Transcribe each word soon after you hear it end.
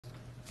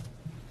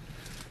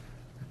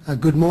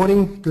Good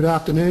morning, good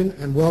afternoon,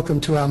 and welcome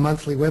to our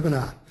monthly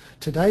webinar.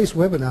 Today's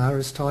webinar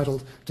is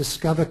titled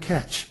Discover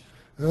Catch,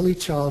 Early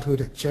Childhood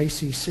at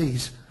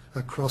JCCs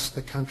across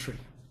the country.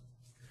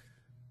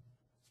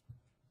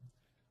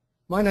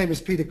 My name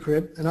is Peter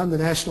Cribb, and I'm the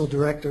National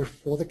Director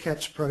for the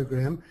Catch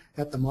program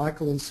at the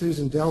Michael and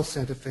Susan Dell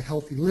Center for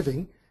Healthy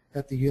Living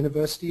at the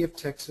University of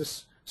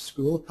Texas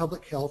School of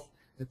Public Health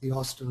at the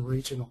Austin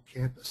Regional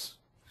Campus.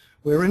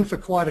 We're in for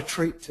quite a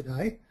treat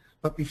today,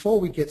 but before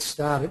we get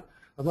started,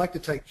 I'd like to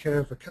take care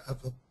of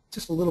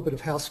just a little bit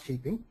of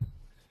housekeeping.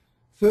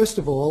 First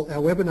of all,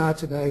 our webinar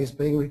today is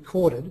being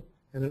recorded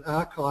and an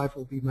archive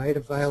will be made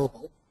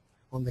available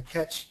on the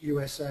Catch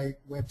USA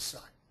website,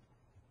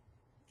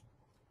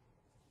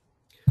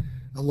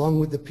 along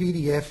with the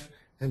PDF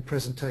and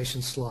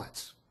presentation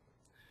slides.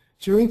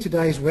 During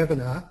today's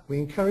webinar, we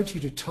encourage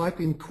you to type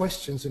in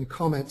questions and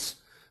comments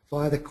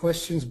via the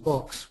questions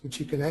box,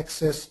 which you can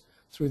access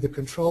through the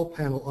control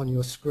panel on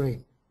your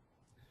screen.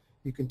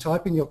 You can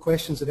type in your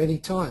questions at any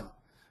time,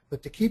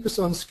 but to keep us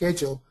on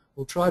schedule,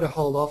 we'll try to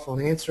hold off on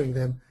answering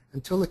them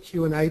until the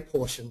Q&A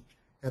portion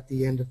at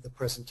the end of the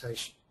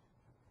presentation.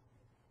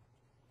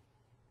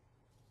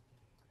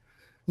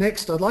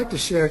 Next, I'd like to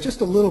share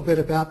just a little bit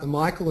about the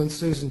Michael and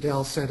Susan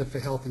Dell Center for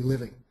Healthy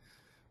Living.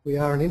 We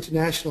are an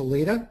international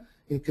leader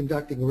in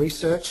conducting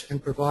research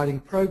and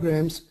providing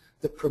programs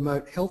that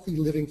promote healthy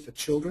living for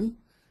children,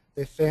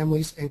 their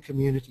families and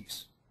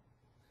communities.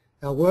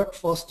 Our work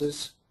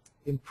fosters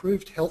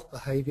improved health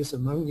behaviours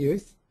among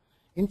youth,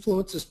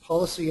 influences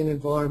policy and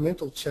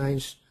environmental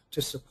change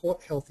to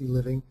support healthy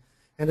living,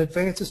 and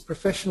advances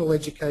professional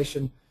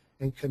education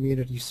and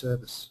community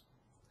service.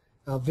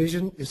 Our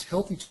vision is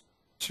healthy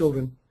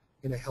children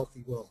in a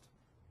healthy world.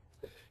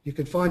 You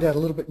can find out a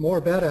little bit more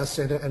about our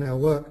centre and our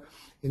work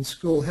in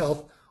school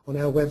health on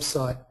our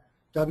website,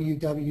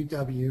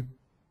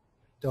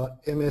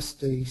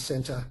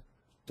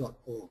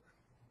 www.msdcenter.org.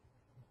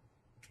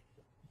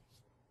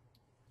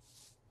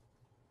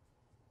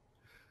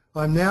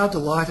 I'm now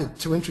delighted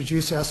to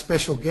introduce our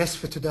special guests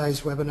for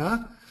today's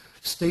webinar,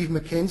 Steve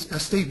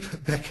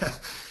Becker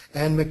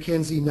and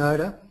Mackenzie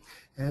Noda,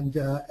 and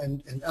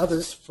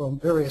others from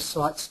various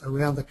sites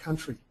around the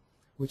country,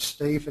 which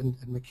Steve and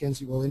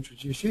Mackenzie will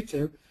introduce you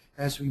to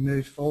as we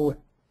move forward.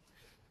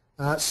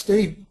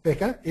 Steve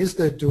Becker is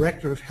the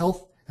Director of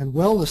Health and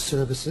Wellness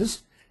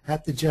Services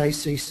at the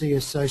JCC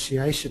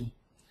Association,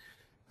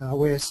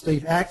 where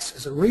Steve acts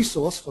as a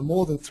resource for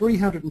more than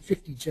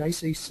 350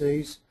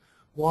 JCCs,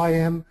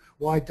 YM,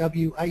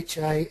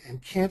 YWHA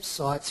and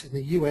campsites in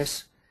the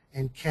US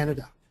and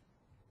Canada.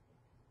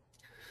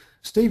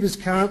 Steve is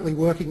currently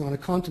working on a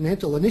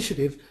continental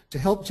initiative to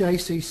help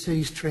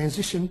JCCs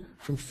transition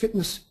from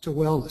fitness to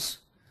wellness.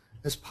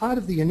 As part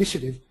of the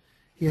initiative,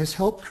 he has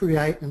helped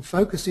create and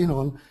focus in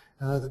on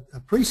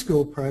a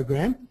preschool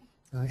program,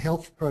 a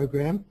health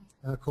program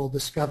called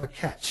Discover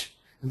Catch,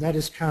 and that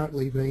is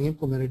currently being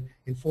implemented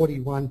in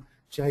 41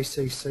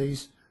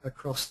 JCCs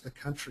across the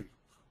country.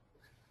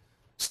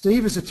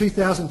 Steve is a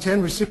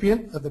 2010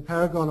 recipient of the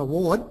Paragon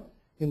Award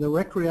in the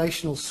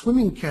recreational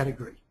swimming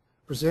category,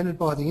 presented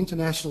by the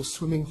International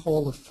Swimming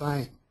Hall of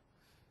Fame.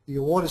 The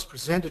award is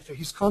presented for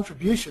his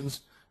contributions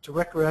to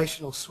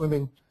recreational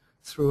swimming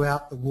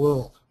throughout the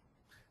world.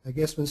 I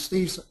guess when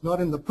Steve's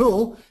not in the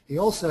pool, he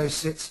also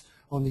sits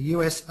on the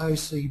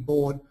USOC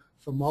board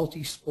for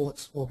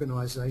multi-sports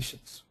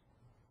organisations.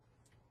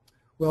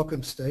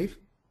 Welcome, Steve.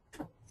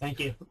 Thank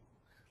you.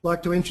 I'd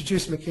like to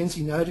introduce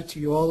Mackenzie Noda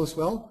to you all as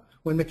well.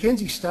 When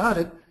Mackenzie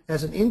started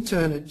as an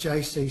intern at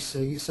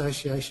JCC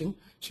Association,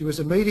 she was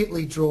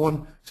immediately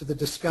drawn to the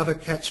Discover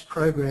Catch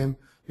program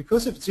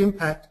because of its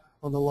impact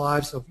on the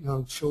lives of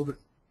young children.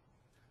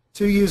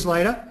 2 years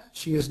later,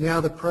 she is now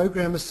the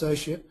Program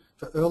Associate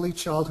for Early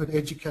Childhood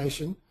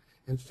Education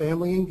and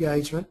Family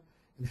Engagement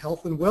in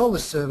Health and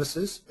Wellness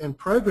Services and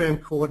Program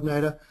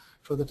Coordinator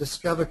for the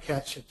Discover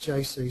Catch at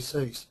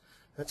JCCs.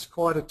 That's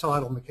quite a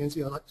title,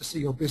 Mackenzie. I'd like to see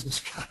your business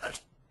card.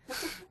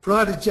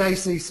 Prior to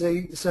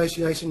JCC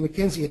Association,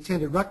 Mackenzie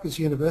attended Rutgers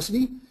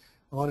University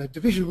on a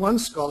Division I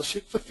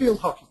scholarship for field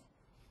hockey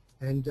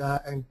and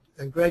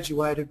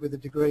graduated with a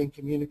degree in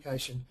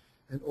communication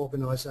and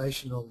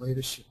organisational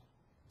leadership.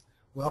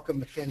 Welcome,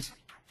 Mackenzie.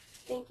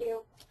 Thank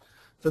you.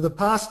 For the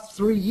past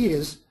 3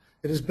 years,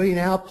 it has been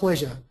our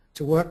pleasure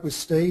to work with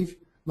Steve,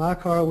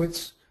 Mark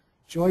Horowitz,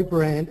 Joy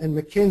Brand and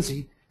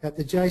Mackenzie at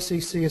the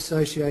JCC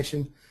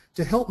Association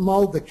to help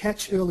mould the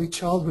Catch Early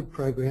Childhood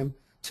program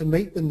to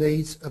meet the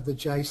needs of the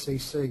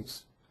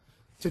JCCs.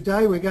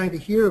 Today we're going to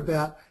hear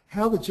about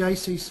how the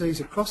JCCs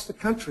across the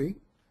country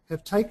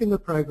have taken the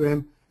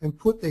program and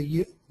put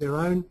their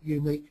own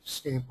unique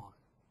stamp on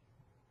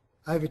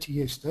it. Over to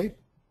you, Steve.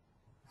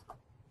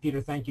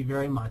 Peter, thank you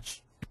very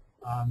much.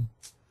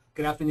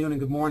 Good afternoon and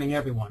good morning,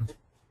 everyone.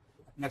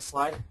 Next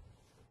slide.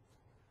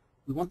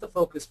 We want the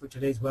focus for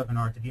today's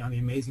webinar to be on the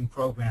amazing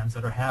programs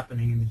that are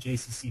happening in the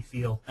JCC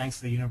field thanks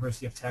to the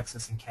University of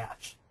Texas and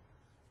Catch.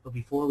 But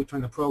before we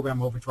turn the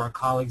program over to our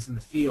colleagues in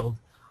the field,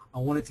 I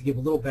wanted to give a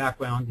little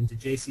background into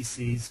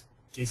JCCs,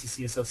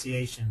 JCC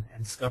Association,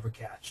 and Discover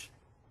Catch.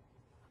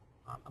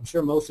 I'm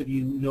sure most of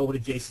you know what a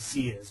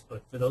JCC is,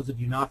 but for those of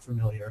you not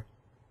familiar,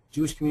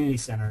 Jewish Community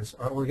Centers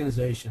are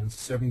organizations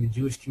serving the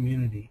Jewish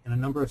community in a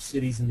number of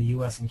cities in the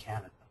U.S. and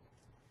Canada.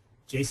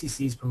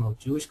 JCCs promote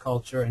Jewish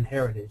culture and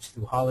heritage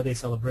through holiday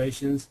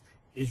celebrations,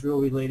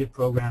 Israel-related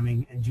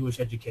programming, and Jewish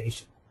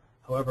education.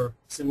 However,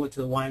 similar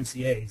to the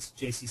YMCAs,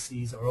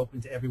 JCCs are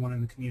open to everyone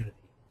in the community.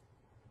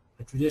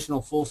 A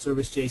traditional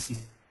full-service JCC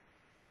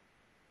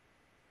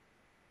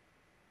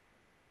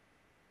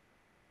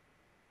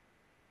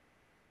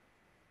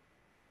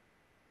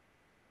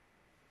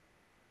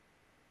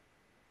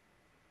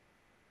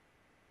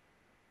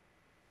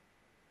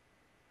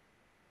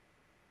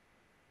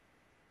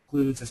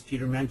includes, as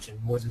Peter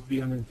mentioned, more than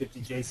 350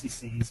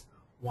 JCCs,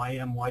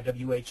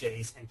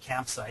 YWHAs, and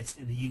campsites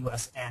in the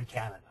U.S. and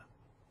Canada.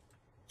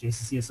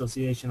 JCC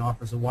Association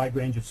offers a wide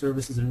range of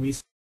services and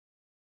resources,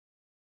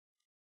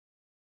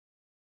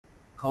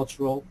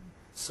 cultural,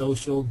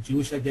 social,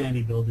 Jewish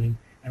identity building,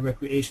 and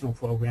recreational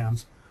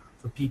programs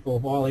for people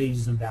of all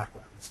ages and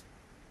backgrounds.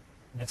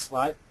 Next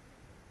slide.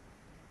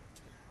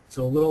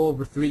 So a little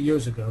over 3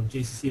 years ago,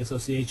 JCC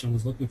Association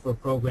was looking for a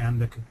program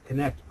that could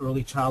connect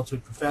early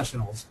childhood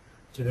professionals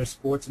to their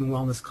sports and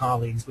wellness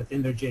colleagues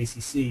within their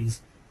JCCs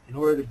in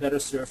order to better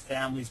serve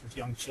families with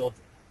young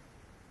children.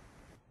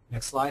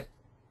 Next slide.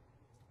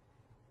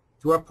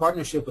 Through our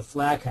partnership with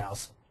Flag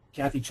House,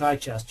 Kathy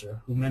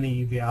Chichester, who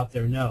many of you out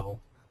there know,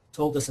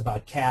 told us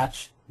about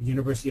CATCH, the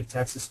University of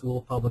Texas School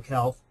of Public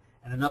Health,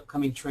 and an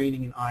upcoming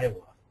training in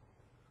Iowa.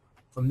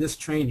 From this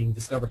training,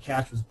 Discover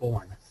CATCH was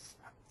born.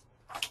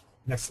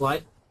 Next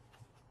slide.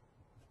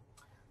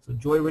 So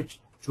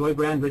Joy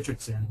Brand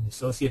Richardson, the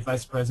Associate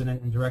Vice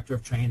President and Director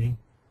of Training,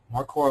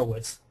 Mark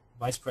Horowitz,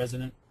 Vice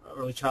President,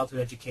 Early Childhood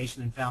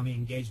Education and Family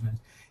Engagement,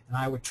 and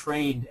I were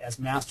trained as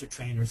master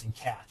trainers in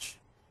CATCH.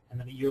 And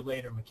then a year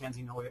later,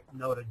 Mackenzie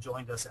Noda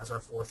joined us as our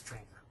 4th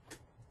trainer.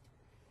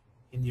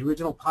 In the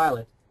original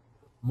pilot,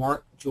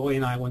 Mark, Joy,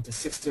 and I went to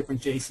 6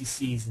 different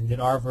JCCs and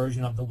did our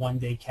version of the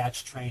one-day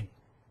CATCH training.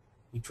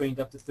 We trained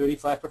up to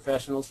 35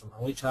 professionals from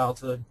early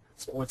childhood,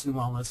 sports and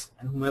wellness,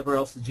 and whomever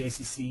else the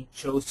JCC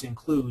chose to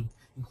include,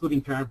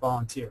 including parent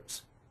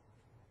volunteers.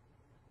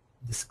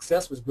 The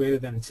success was greater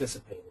than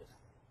anticipated.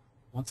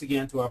 Once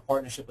again, through our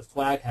partnership with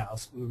Flag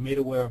House, we were made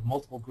aware of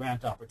multiple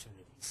grant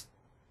opportunities.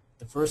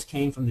 The first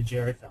came from the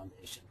Jared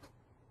Foundation.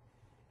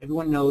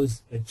 Everyone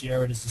knows that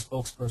Jared is the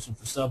spokesperson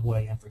for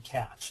Subway and for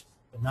CATCH,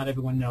 but not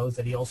everyone knows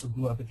that he also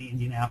grew up at the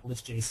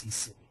Indianapolis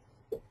JCC.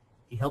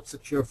 He helped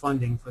secure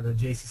funding for the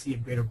JCC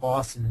of Greater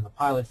Boston in the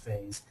pilot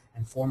phase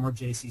and 4 more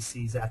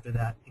JCCs after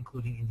that,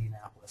 including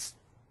Indianapolis.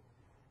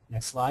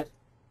 Next slide.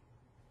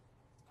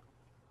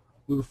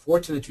 We were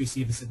fortunate to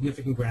receive a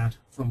significant grant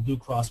from Blue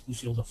Cross Blue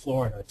Shield of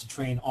Florida to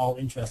train all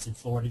interested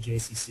Florida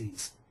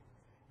JCCs.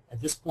 At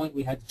this point,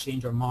 we had to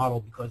change our model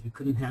because we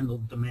couldn't handle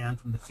the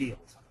demand from the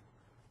field.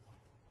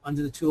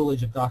 Under the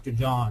tutelage of Dr.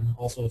 John,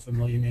 also a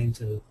familiar name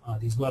to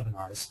these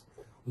webinars,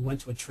 we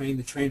went to a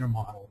train-the-trainer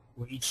model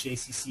where each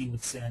JCC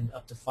would send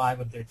up to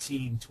 5 of their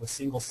team to a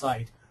single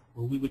site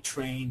where we would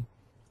train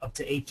up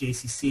to 8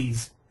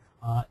 JCCs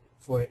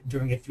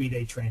during a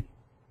 3-day training.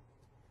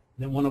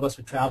 Then one of us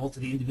would travel to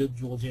the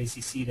individual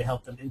JCC to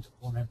help them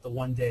implement the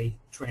one-day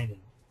training.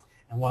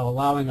 And while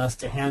allowing us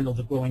to handle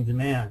the growing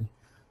demand,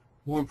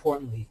 more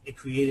importantly, it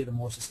created a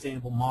more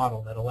sustainable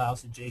model that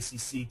allows the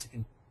JCC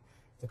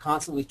to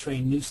constantly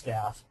train new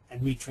staff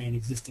and retrain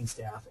existing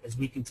staff as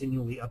we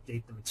continually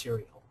update the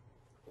material.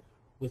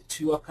 With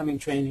 2 upcoming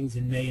trainings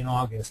in May and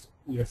August,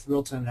 we are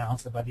thrilled to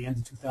announce that by the end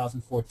of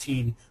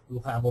 2014, we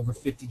will have over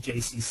 50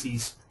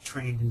 JCCs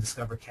trained in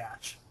Discover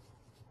CATCH.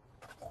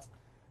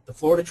 The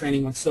Florida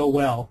training went so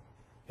well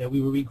that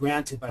we were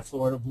re-granted by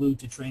Florida Blue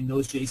to train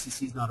those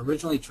JCCs not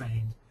originally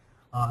trained,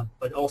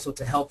 but also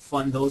to help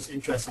fund those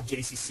interested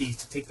JCCs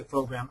to take the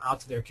program out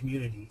to their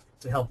community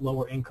to help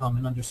lower income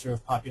and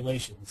underserved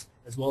populations,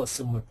 as well as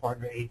similar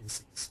partner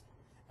agencies.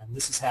 And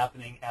this is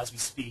happening as we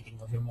speak, and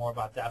you'll hear more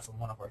about that from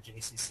one of our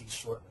JCCs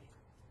shortly.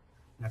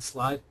 Next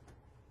slide.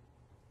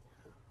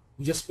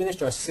 We just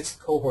finished our 6th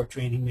cohort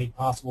training made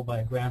possible by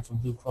a grant from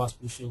Blue Cross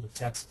Blue Shield of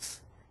Texas.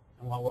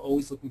 And while we're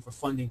always looking for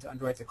funding to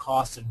underwrite the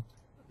cost of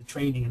the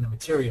training and the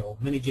material,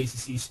 many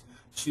JCCs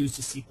choose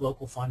to seek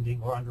local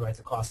funding or underwrite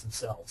the cost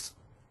themselves.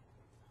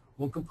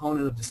 One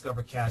component of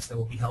Discover CATCH that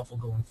will be helpful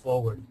going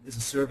forward is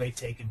a survey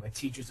taken by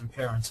teachers and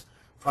parents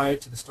prior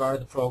to the start of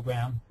the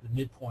program, the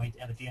midpoint,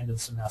 and at the end of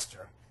the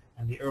semester,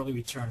 and the early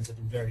returns have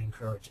been very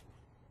encouraging.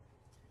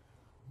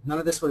 None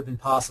of this would have been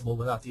possible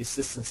without the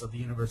assistance of the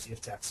University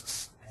of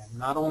Texas. And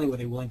not only were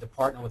they willing to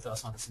partner with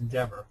us on this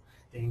endeavor,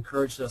 they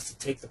encouraged us to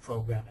take the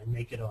program and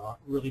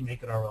really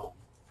make it our own.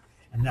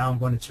 And now I'm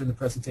going to turn the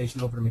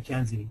presentation over to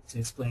Mackenzie to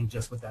explain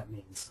just what that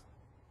means.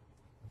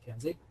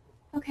 Mackenzie?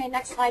 Okay,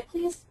 next slide,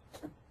 please.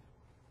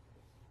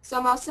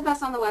 So most of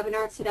us on the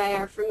webinar today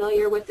are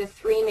familiar with the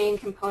 3 main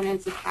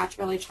components of CATCH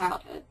Early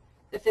Childhood: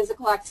 the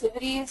physical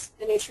activities,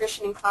 the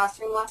nutrition and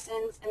classroom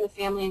lessons, and the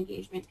family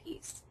engagement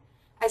piece.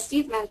 As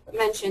Steve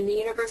mentioned, the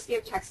University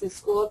of Texas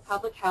School of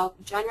Public Health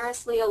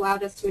generously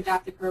allowed us to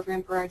adopt the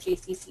program for our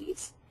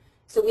JCCs.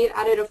 So we've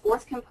added a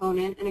fourth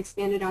component and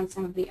expanded on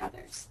some of the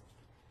others.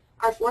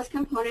 Our fourth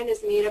component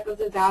is made up of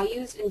the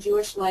values in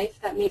Jewish life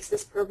that makes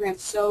this program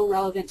so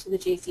relevant to the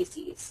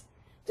JCCs.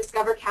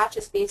 Discover Catch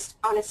is based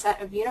on a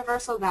set of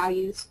universal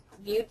values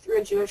viewed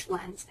through a Jewish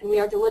lens, and we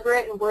are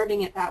deliberate in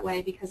wording it that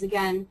way because,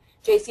 again,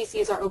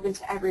 JCCs are open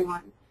to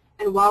everyone.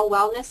 And while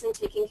wellness and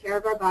taking care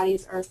of our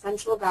bodies are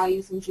essential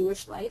values in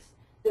Jewish life,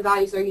 the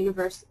values are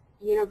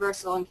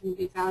universal and can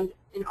be found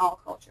in all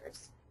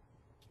cultures.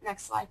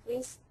 Next slide,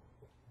 please.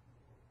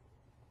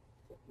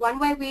 One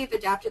way we've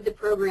adapted the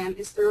program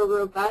is through a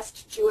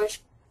robust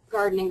Jewish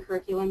gardening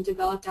curriculum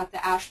developed at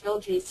the Asheville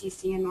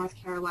JCC in North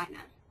Carolina.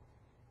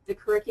 The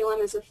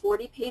curriculum is a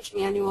 40-page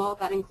manual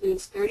that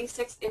includes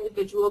 36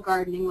 individual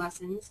gardening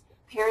lessons,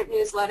 parent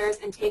newsletters,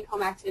 and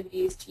take-home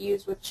activities to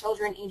use with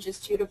children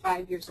ages 2 to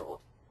 5 years old.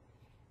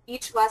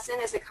 Each lesson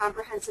is a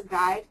comprehensive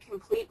guide,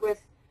 complete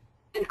with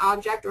an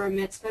object or a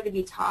mitzvah to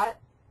be taught,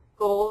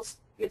 goals,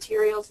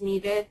 materials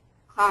needed,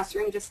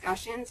 classroom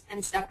discussions,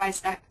 and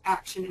step-by-step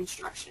action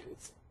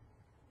instructions.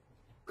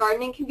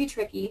 Gardening can be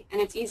tricky,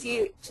 and it's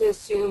easy to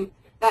assume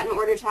that in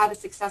order to have a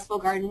successful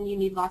garden, you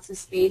need lots of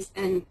space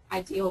and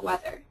ideal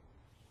weather.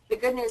 The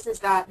good news is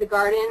that the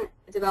garden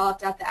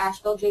developed at the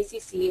Asheville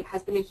JCC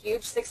has been a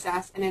huge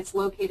success, and it's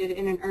located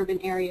in an urban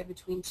area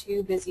between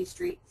two busy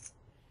streets.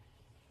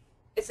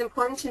 It's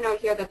important to note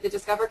here that the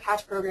Discover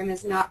Catch program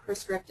is not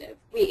prescriptive.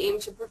 We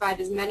aim to provide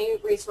as many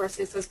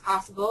resources as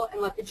possible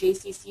and let the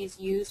JCCs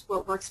use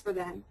what works for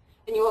them.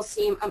 And you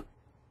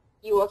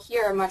will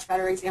hear much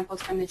better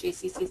examples from the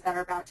JCCs that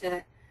are about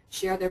to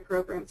share their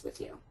programs with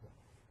you.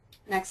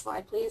 Next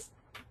slide, please.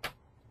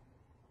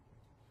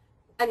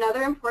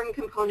 Another important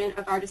component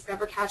of our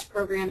Discover Catch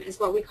program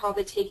is what we call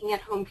the Taking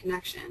It Home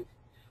connection.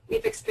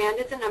 We've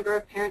expanded the number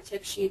of parent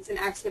tip sheets and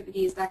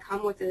activities that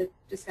come with the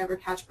Discover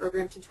Catch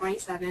program to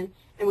 27,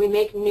 and we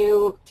make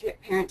new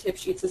parent tip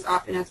sheets as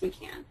often as we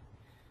can.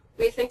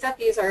 We think that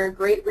these are a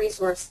great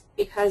resource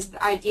because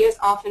the ideas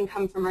often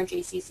come from our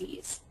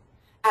JCCs.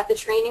 At the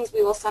trainings,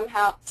 we will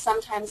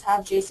sometimes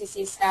have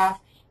JCC staff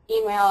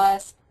email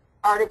us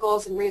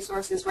articles and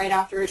resources right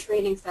after a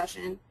training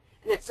session.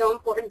 And it's so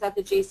important that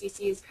the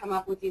JCCs come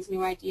up with these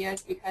new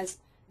ideas because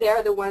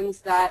they're the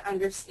ones that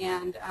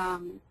understand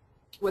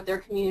what their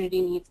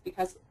community needs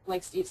because,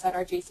 like Steve said,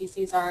 our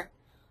JCCs are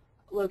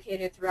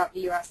located throughout the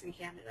U.S. and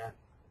Canada.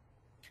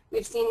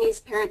 We've seen these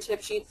parent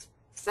tip sheets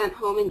sent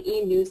home in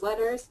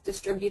e-newsletters,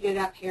 distributed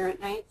at parent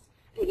nights,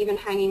 and even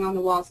hanging on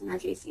the walls in our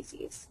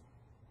JCCs.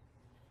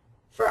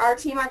 For our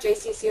team at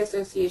JCC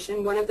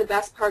Association, one of the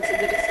best parts of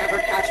the Discover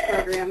Catch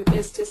program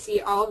is to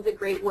see all of the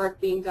great work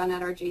being done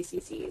at our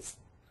JCCs.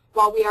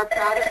 While we are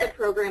proud of the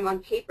program on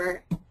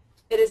paper,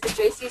 it is the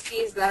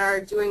JCCs that are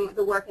doing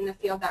the work in the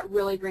field that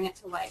really bring it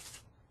to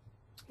life.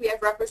 We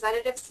have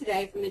representatives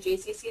today from the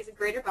JCCs of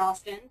Greater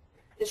Boston,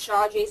 the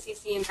Shaw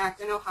JCC in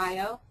Akron,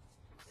 Ohio,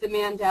 the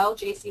Mandel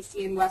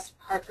JCC in West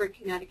Hartford,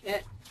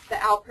 Connecticut, the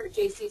Alpert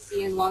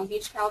JCC in Long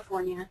Beach,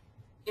 California,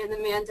 and the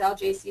Mandel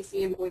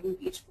JCC in Boynton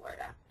Beach,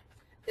 Florida.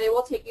 They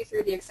will take you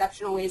through the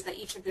exceptional ways that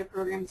each of their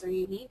programs are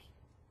unique.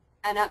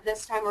 And at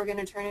this time, we're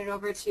going to turn it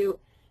over to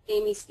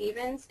Amy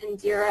Stevens,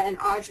 Indira, and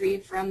Audrey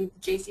from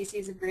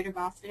JCCs of Greater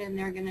Boston, and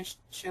they're going to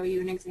show you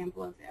an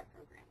example of their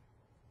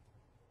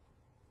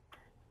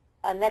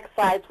program. Next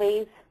slide,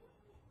 please.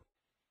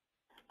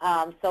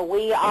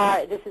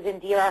 This is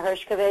Indira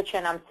Hershkovich,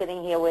 and I'm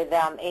sitting here with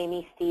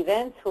Amy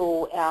Stevens,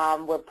 who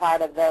we're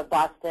part of the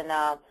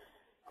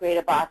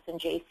Greater Boston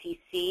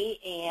JCC,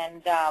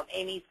 and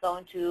Amy's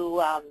going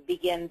to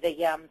begin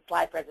the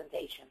slide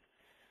presentation.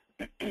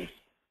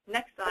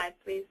 Next slide,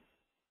 please.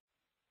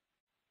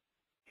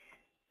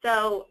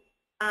 So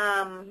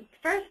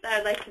first,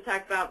 I'd like to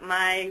talk about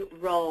my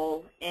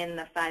role in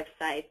the 5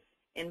 sites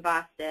in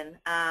Boston.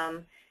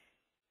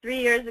 3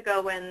 years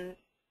ago when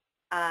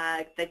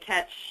the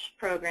Catch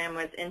program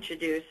was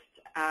introduced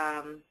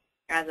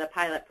as a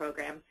pilot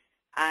program,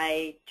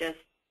 I just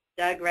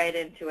dug right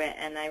into it,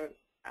 and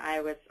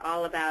I was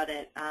all about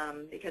it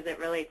because it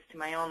relates to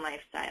my own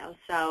lifestyle,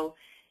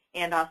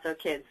 and also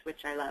kids,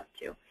 which I love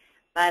too.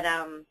 But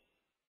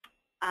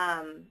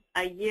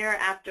a year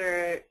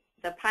after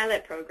the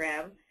pilot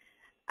program,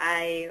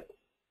 I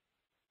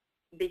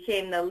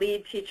became the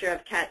lead teacher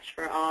of Catch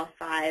for all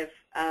 5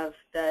 of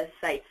the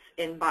sites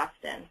in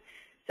Boston.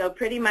 So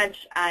pretty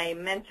much I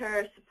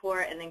mentor,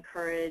 support, and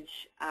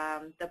encourage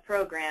the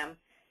program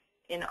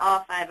in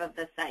all 5 of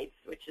the sites,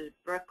 which is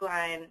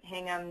Brookline,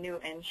 Hingham,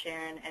 Newton,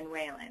 Sharon, and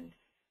Wayland.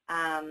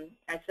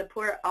 I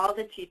support all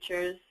the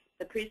teachers,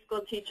 the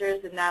preschool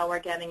teachers, and now we're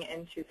getting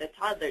into the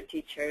toddler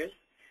teachers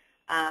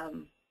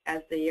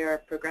as the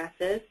year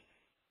progresses.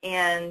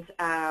 And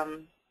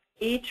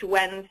each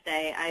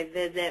Wednesday I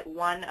visit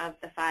one of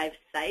the 5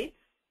 sites,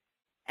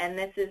 and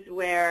this is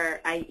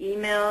where I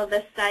email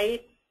the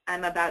site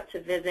I'm about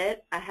to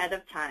visit ahead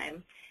of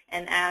time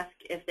and ask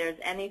if there's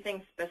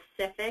anything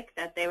specific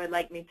that they would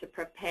like me to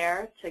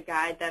prepare to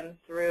guide them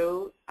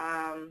through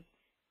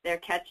their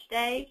Catch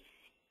Day.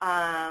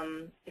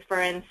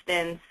 For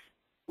instance,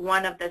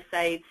 one of the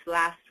sites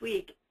last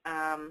week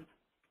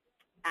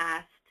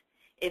asked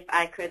if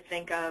I could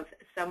think of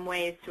some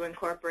ways to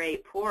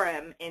incorporate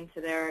Purim into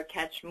their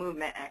catch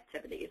movement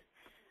activities.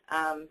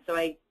 So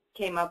I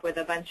came up with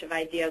a bunch of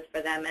ideas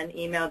for them and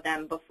emailed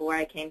them before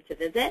I came to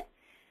visit.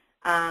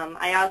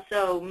 I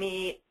also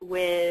meet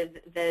with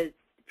the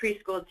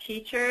preschool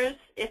teachers,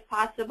 if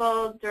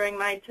possible, during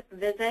my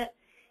visit,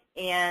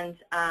 and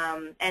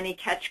any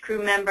catch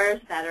crew members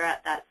that are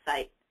at that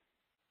site.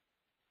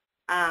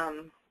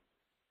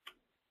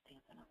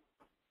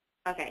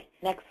 Okay.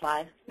 Next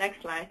slide.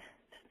 Next slide.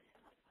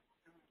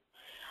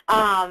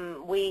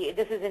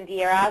 This is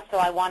Indira, so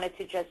I wanted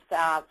to just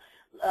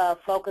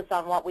focus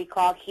on what we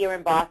call here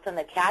in Boston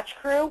the catch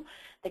crew.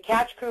 The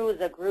catch crew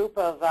is a group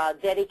of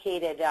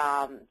dedicated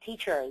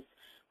teachers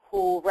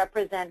who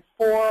represent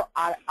 4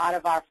 out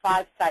of our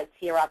 5 sites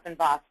here up in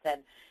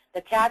Boston.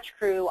 The catch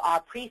crew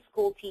are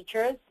preschool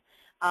teachers.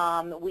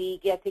 We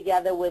get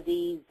together with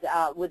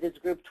this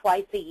group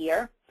twice a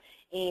year,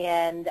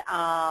 and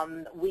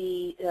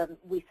we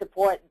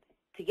support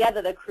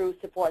together. The crew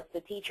supports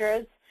the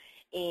teachers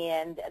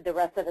and the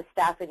rest of the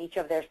staff in each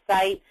of their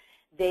sites.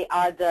 They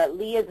are the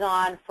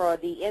liaison for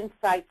the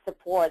insight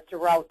support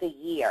throughout the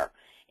year.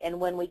 And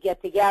when we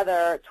get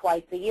together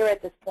twice a year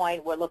at this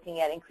point, we're looking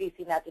at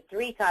increasing that to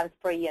 3 times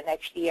per year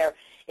next year,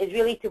 is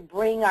really to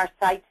bring our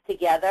sites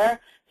together,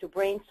 to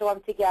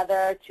brainstorm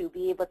together, to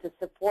be able to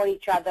support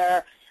each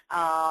other,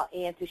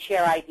 and to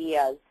share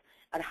ideas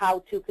on how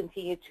to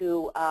continue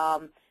to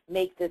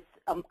make this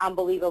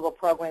unbelievable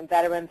program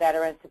better and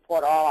better and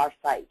support all our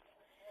sites.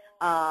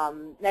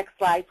 Next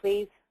slide,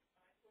 please.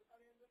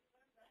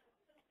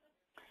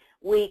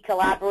 We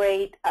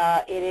collaborate.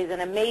 It is an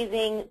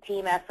amazing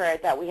team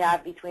effort that we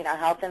have between our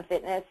health and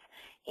fitness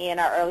and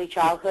our early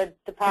childhood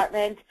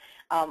department.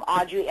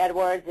 Audrey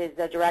Edwards is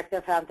the director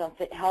of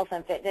health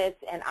and fitness,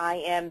 and I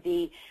am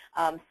the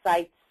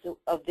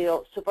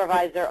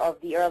supervisor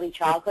of the early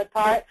childhood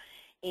part.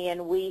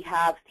 And we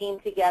have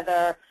teamed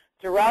together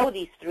throughout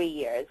these 3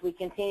 years. We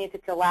continue to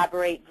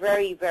collaborate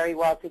very, very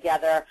well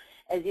together.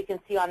 As you can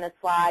see on this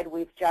slide,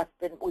 we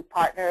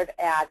partnered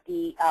at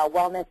the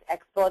Wellness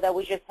Expo that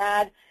we just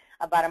had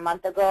about a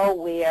month ago,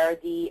 where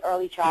the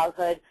early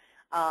childhood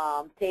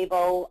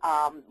table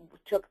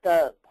took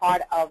the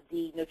part of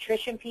the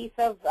nutrition piece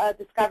of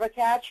Discover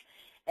Catch.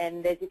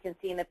 And as you can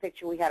see in the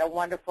picture, we had a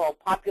wonderful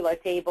popular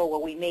table where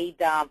we made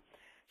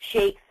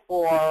shakes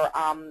for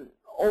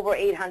over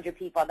 800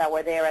 people that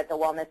were there at the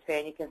Wellness Fair,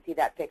 and you can see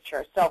that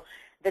picture. So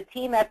the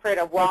team effort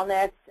of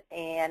wellness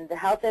and the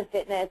health and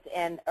fitness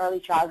and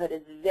early childhood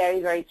is very,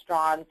 very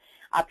strong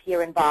up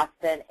here in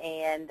Boston,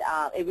 and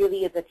it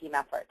really is a team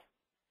effort.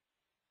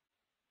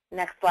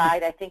 Next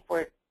slide. I think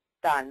we're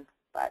done.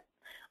 But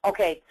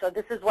okay, so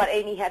this is what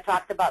Amy had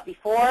talked about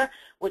before,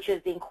 which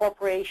is the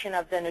incorporation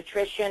of the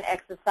nutrition,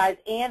 exercise,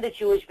 and the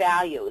Jewish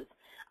values.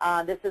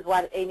 This is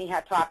what Amy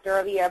had talked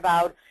earlier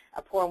about.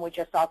 Purim, we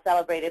just all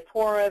celebrated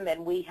Purim,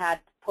 and we had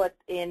put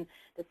in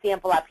the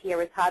sample up here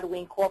is how do we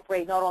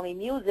incorporate not only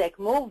music,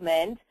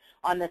 movement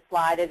on the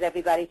slide, as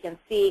everybody can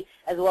see,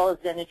 as well as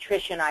the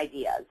nutrition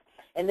ideas.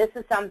 And this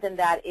is something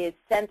that is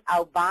sent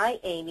out by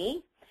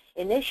Amy,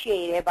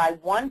 initiated by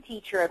one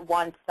teacher at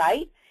one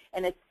site,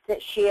 and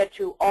it's shared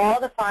to all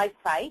the 5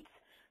 sites,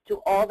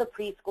 to all the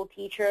preschool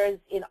teachers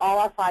in all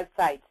our 5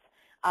 sites.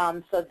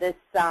 So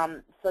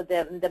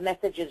the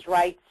message is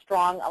right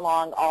strong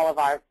along all of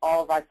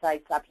our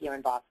sites up here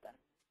in Boston.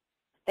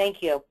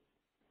 Thank you.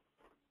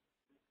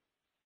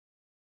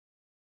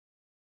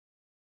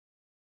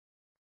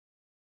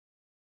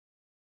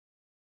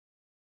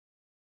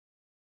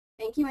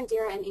 Thank you,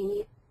 Indira and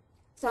Amy.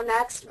 So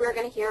next, we're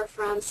going to hear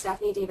from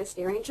Stephanie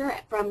Davis-Derringer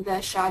from the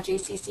Shaw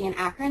JCC in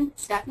Akron.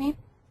 Stephanie?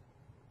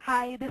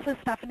 Hi, this is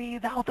Stephanie,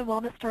 the Health and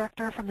Wellness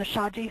Director from the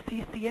Shaw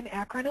JCC in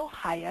Akron,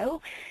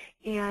 Ohio.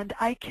 And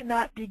I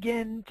cannot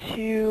begin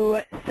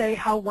to say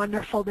how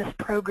wonderful this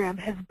program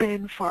has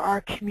been for our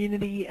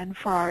community and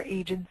for our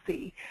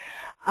agency.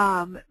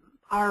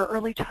 Our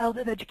Early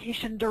Childhood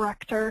Education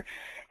Director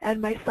and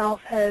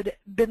myself had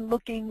been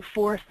looking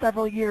for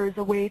several years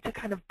a way to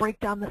kind of break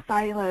down the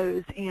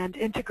silos and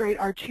integrate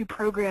our 2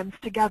 programs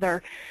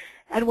together.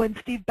 And when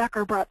Steve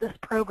Becker brought this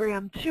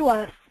program to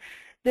us,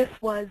 this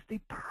was the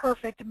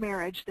perfect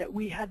marriage that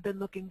we had been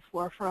looking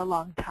for a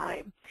long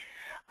time.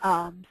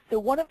 So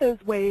one of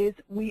those ways,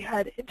 we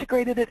had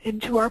integrated it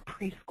into our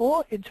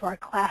preschool, into our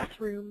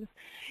classrooms,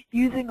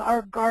 using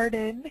our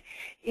garden,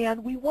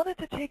 and we wanted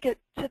to take it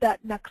to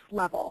that next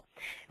level.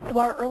 So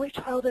our early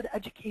childhood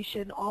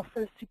education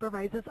also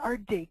supervises our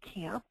day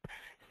camp.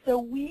 So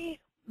we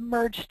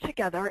merged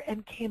together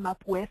and came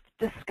up with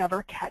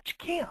Discover Catch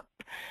Camp,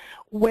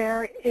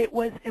 where it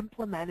was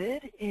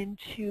implemented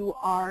into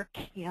our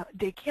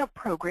day camp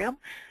program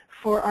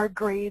for our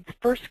grades,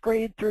 1st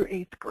grade through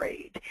 8th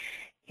grade.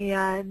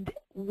 And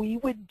we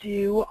would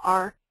do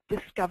our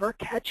Discover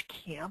Catch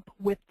Camp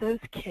with those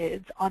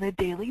kids on a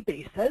daily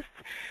basis,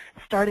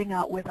 starting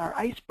out with our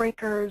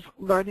icebreakers,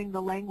 learning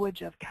the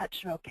language of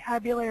catch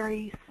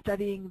vocabulary,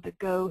 studying the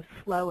go,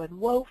 slow, and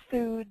whoa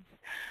foods.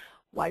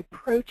 why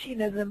protein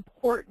is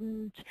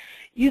important,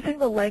 using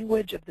the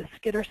language of the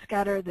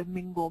skitter-scatter, the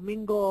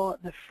mingle-mingle,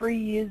 the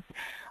freeze,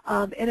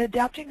 and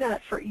adapting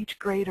that for each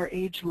grade or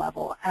age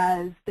level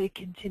as they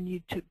continue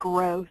to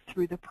grow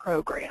through the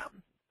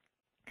program.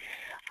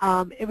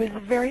 It was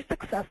very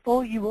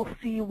successful. You will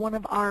see one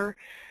of our,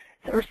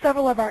 or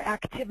several of our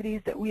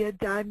activities that we had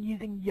done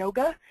using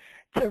yoga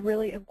to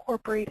really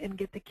incorporate and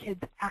get the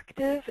kids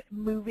active,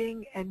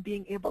 moving, and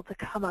being able to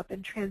come up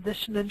and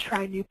transition and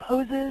try new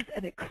poses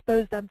and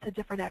expose them to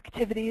different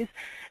activities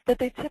that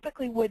they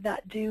typically would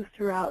not do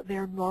throughout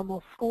their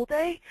normal school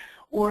day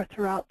or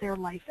throughout their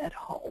life at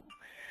home.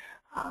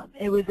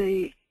 It was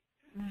a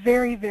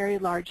very, very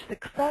large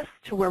success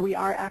to where we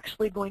are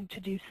actually going to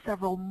do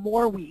several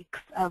more weeks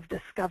of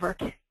Discover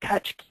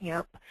Catch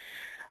Camp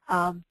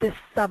this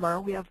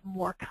summer. We have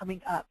more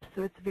coming up,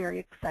 so it's very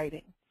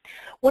exciting.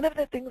 One of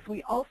the things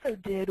we also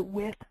did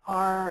with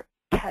our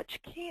Catch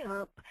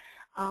Camp,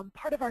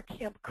 part of our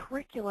camp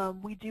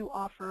curriculum, we do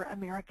offer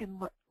American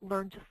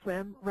Learn to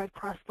Swim, Red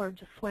Cross Learn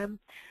to Swim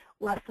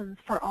lessons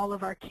for all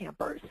of our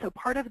campers. So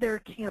part of their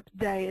camp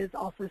day is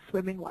also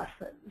swimming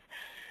lessons.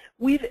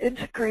 We've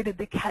integrated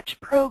the Catch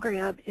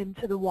program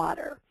into the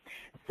water.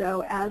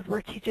 So as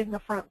we're teaching the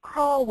front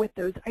crawl with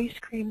those ice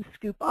cream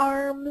scoop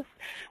arms,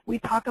 we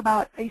talk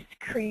about ice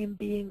cream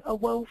being a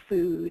woe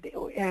food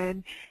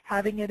and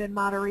having it in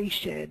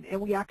moderation.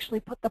 And we actually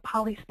put the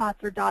poly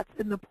spots or dots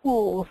in the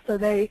pool so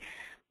they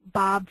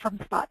bob from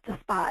spot to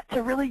spot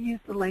to really use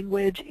the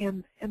language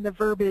and the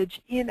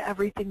verbiage in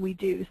everything we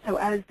do. So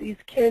as these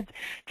kids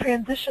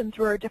transition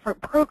through our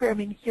different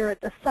programming here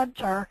at the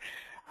center,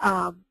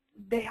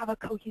 they have a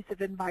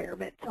cohesive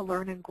environment to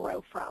learn and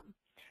grow from.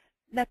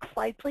 Next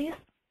slide, please.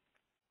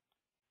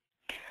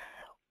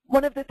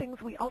 One of the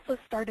things we also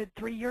started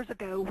 3 years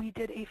ago, we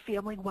did a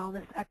Family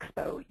Wellness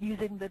Expo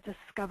using the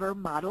Discover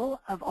model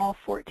of all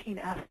 14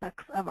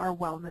 aspects of our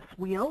wellness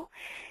wheel.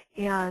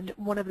 And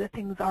one of the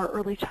things our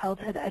early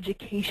childhood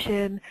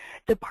education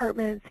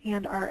departments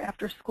and our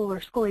after-school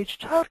or school-age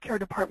child care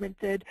department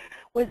did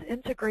was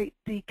integrate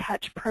the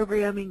Catch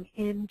programming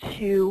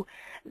into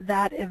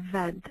that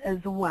event as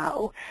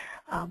well.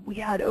 We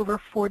had over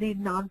 40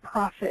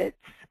 nonprofits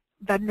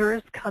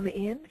vendors come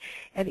in,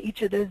 and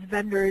each of those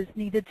vendors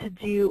needed to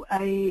do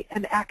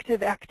an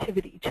active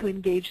activity to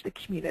engage the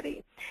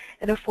community.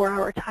 In a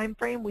 4-hour time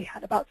frame, we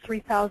had about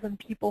 3,000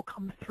 people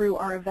come through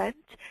our event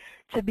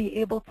to be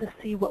able to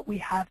see what we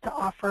have to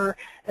offer,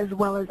 as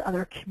well as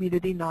other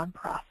community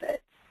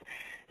nonprofits.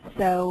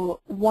 So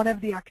one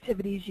of the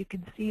activities you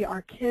can see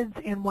our kids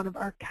and one of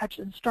our Catch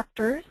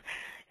instructors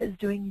is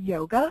doing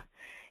yoga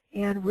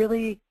and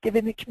really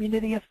giving the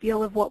community a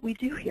feel of what we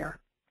do here.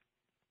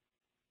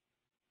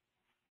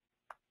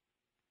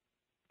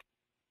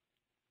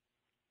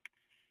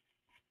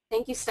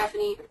 Thank you,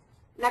 Stephanie.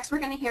 Next, we're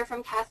going to hear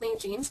from Kathleen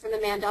Jeans from the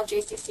Mandel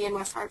JCC in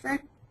West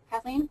Hartford.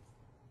 Kathleen?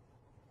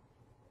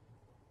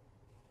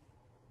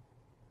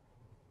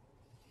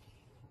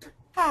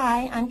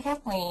 Hi, I'm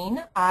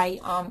Kathleen. I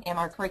am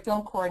our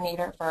curriculum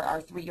coordinator for our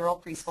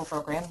 3-year-old preschool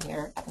program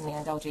here at the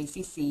Mandel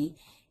JCC,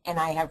 and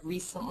I have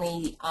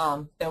recently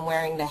been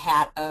wearing the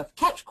hat of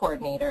Catch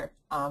coordinator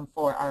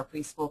for our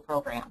preschool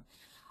program.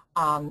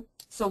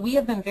 So we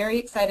have been very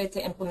excited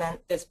to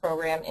implement this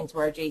program into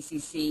our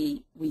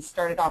JCC. We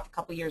started off a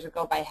couple years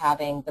ago by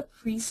having the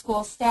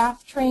preschool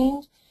staff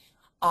trained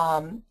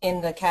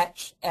in the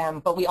Catch,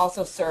 but we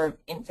also serve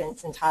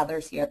infants and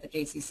toddlers here at the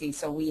JCC,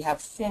 so we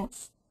have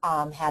since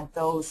had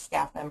those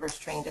staff members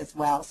trained as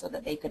well so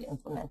that they could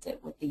implement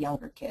it with the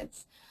younger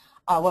kids.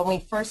 When we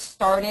first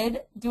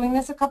started doing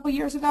this a couple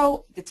years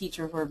ago, the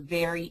teachers were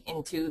very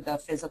into the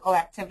physical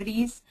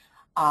activities,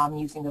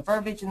 using the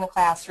verbiage in the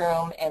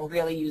classroom and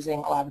really using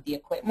a lot of the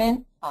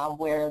equipment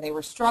where they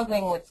were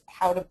struggling with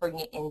how to bring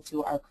it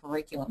into our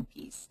curriculum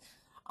piece.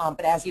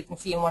 But as you can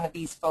see in one of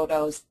these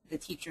photos, the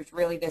teachers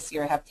really this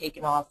year have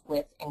taken off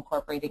with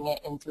incorporating it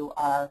into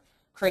our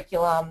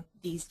curriculum.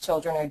 These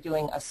children are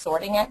doing a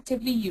sorting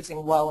activity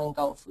using woe and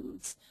go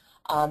foods.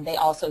 They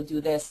also do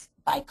this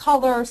by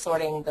color,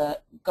 sorting the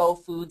go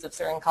foods of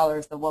certain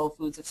colors, the woe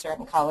foods of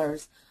certain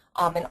colors,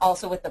 and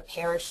also with the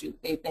parachute.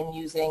 They've been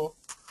using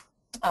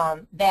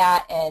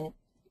that and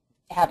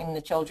having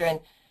the children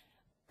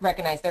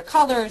recognize their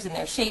colors and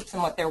their shapes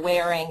and what they're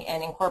wearing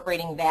and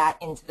incorporating that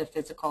into the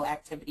physical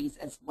activities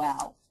as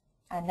well.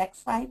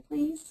 Next slide,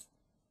 please.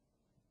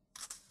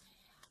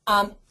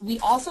 We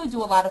also do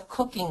a lot of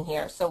cooking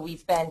here, so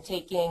we've been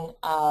taking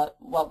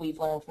what we've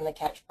learned from the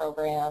Catch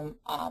program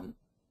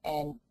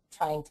and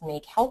trying to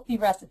make healthy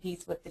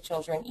recipes with the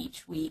children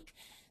each week.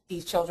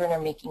 These children are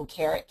making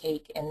carrot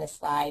cake in this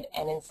slide,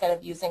 and instead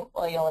of using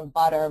oil and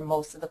butter,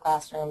 most of the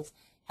classrooms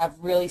have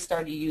really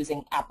started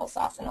using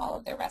applesauce in all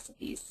of their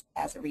recipes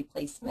as a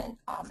replacement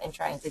and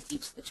trying to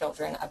teach the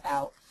children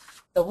about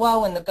the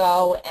woe and the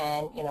go,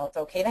 and you know, it's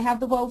okay to have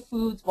the woe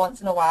foods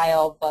once in a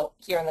while, but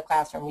here in the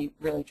classroom we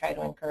really try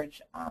to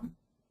encourage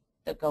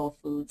the go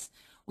foods.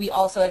 We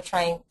also are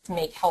trying to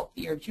make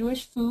healthier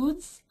Jewish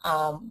foods.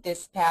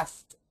 This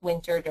past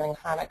winter during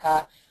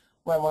Hanukkah,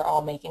 when we're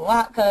all making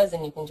latkes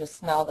and you can just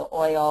smell the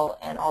oil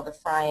and all the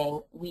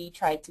frying, we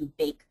tried to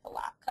bake the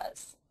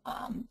latkes.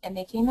 And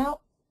they came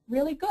out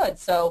really good.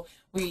 So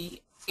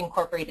we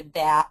incorporated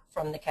that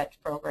from the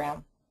Catch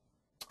program.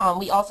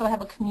 We also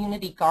have a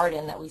community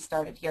garden that we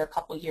started here a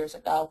couple years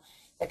ago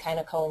that kind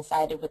of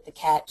coincided with the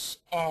Catch,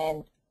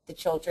 and the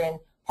children,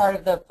 part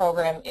of the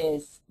program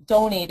is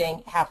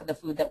donating half of the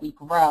food that we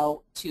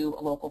grow to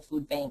a local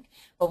food bank,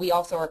 but we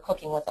also are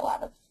cooking with a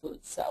lot of the food.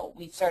 So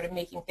we started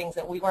making things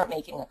that we weren't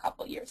making a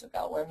couple years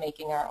ago. We're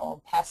making our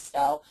own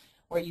pesto.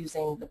 We're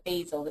using the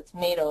basil, the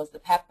tomatoes, the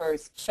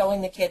peppers,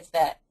 showing the kids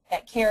that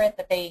that carrot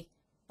that they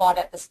bought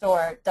at the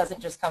store doesn't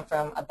just come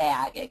from a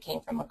bag. It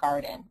came from a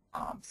garden.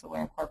 So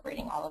we're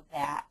incorporating all of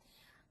that.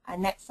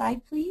 Next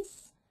slide,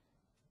 please.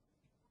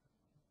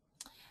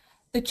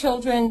 The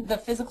children, the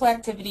physical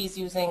activities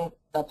using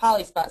the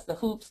poly spots, the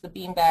hoops, the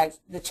bean bags,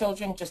 the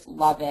children just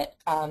love it.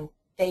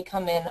 They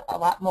come in a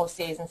lot most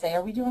days and say,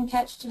 are we doing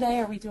Catch today?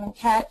 Are we doing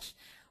Catch?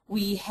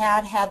 We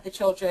had the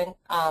children,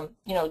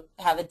 you know,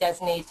 have a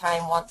designated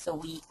time once a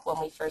week when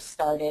we first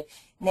started.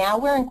 Now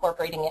we're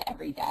incorporating it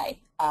every day.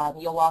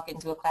 You'll walk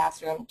into a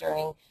classroom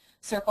during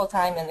circle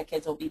time and the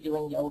kids will be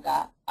doing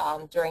yoga.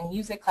 During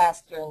music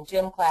class, during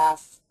gym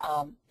class,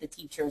 the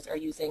teachers are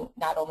using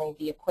not only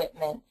the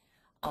equipment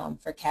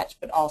for Catch,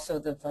 but also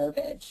the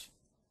verbiage.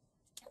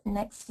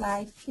 Next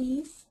slide,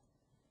 please.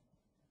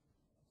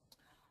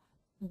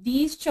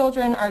 These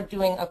children are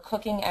doing a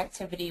cooking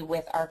activity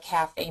with our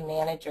cafe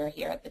manager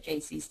here at the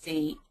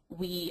JCC.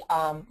 We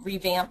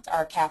revamped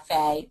our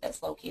cafe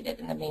that's located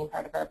in the main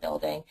part of our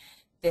building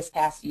this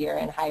past year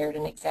and hired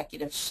an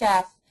executive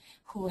chef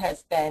who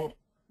has been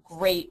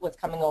great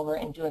with coming over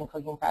and doing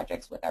cooking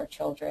projects with our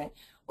children.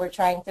 We're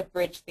trying to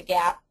bridge the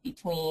gap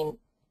between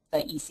the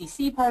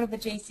ECC part of the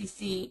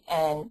JCC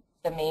and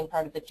the main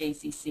part of the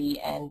JCC,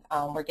 and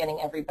we're getting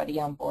everybody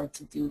on board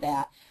to do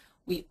that.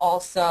 We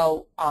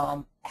also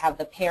have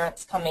the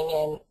parents coming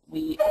in.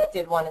 We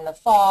did one in the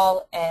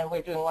fall, and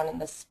we're doing one in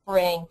the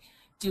spring,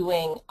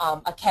 doing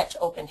a Catch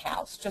open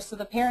house, just so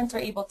the parents are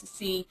able to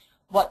see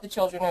what the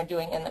children are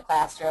doing in the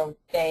classroom.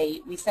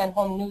 We send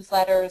home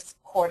newsletters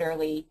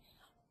quarterly.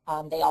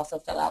 They also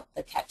fill out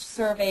the Catch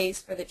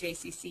surveys for the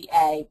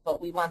JCCA,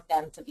 but we want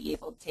them to be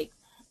able to take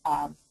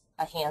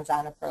a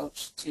hands-on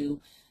approach to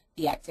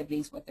the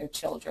activities with their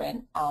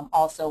children.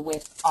 Also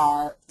with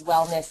our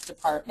wellness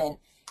department,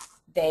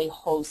 they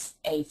host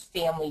a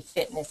family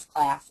fitness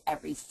class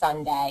every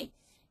Sunday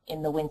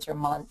in the winter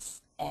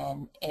months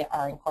and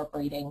are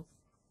incorporating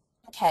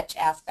Catch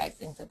aspects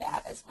into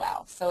that as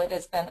well. So it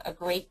has been a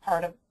great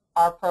part of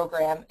our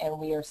program, and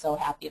we are so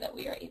happy that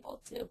we are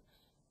able to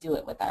do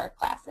it with our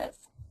classes.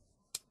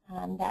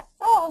 And that's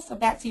all. So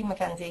back to you,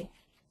 Mackenzie.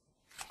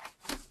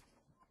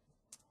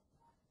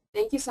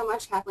 Thank you so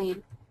much,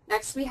 Kathleen.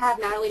 Next, we have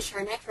Natalie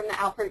Shernick from the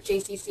Alpert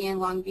JCC in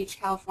Long Beach,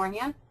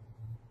 California.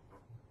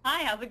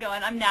 Hi, how's it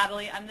going? I'm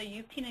Natalie. I'm the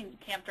Youth Teen and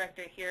Camp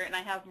Director here, and I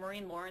have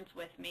Maureen Lawrence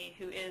with me,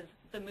 who is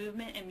the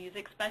Movement and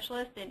Music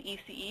Specialist in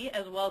ECE,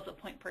 as well as the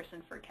point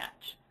person for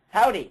Catch.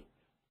 Howdy.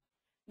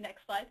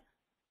 Next slide.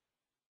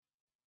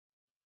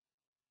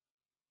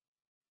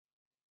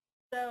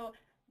 So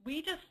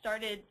we just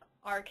started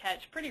our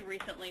Catch pretty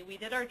recently. We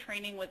did our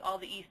training with all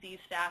the ECE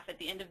staff at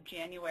the end of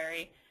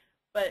January,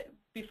 but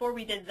before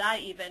we did that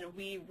even,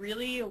 we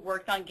really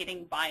worked on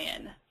getting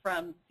buy-in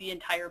from the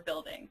entire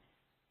building.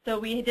 So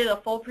we did a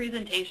full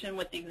presentation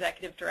with the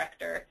executive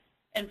director,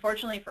 and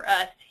fortunately for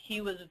us,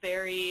 he was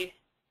very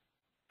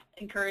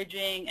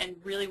encouraging and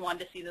really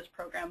wanted to see this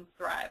program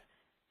thrive.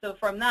 So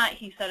from that,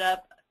 he set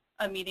up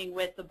a meeting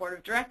with the board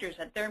of directors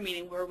at their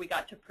meeting where we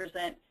got to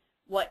present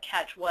what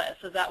Catch was,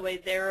 so that way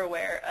they're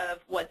aware of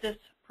what this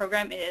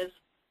program is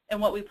and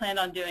what we planned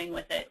on doing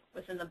with it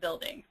within the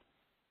building.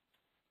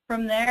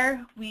 From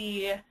there,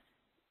 we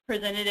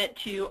presented it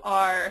to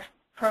our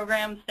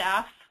program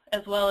staff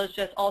as well as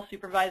just all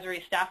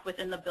supervisory staff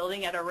within the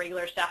building at a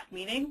regular staff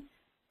meeting.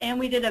 And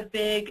we did a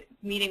big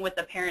meeting with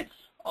the parents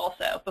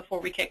also before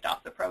we kicked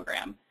off the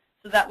program.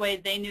 So that way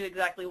they knew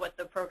exactly what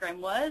the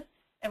program was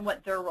and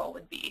what their role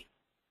would be.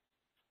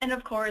 And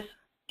of course,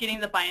 getting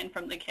the buy-in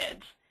from the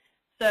kids.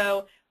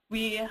 So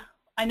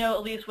I know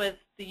at least with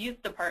the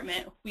youth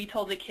department, we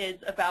told the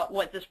kids about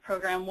what this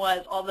program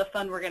was, all the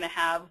fun we're going to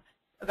have,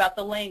 about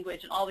the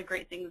language and all the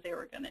great things they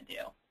were going to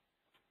do.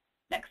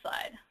 Next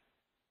slide.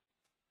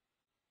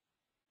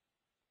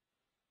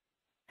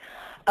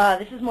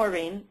 This is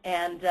Maureen,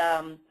 and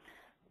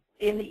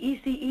in the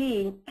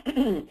ECE,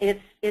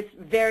 it's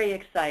very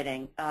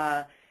exciting.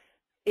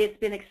 It's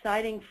been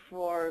exciting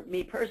for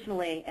me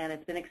personally, and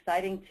it's been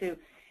exciting to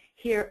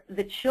hear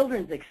the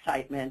children's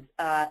excitement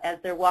as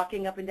they're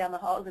walking up and down the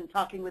halls and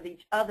talking with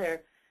each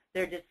other.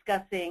 They're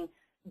discussing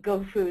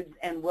go foods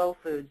and woe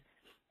foods,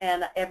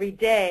 and every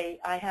day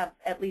I have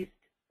at least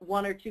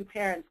one or two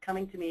parents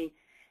coming to me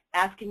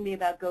asking me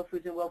about go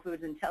foods and woe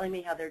foods and telling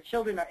me how their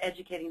children are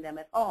educating them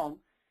at home.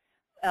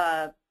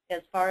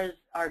 As far as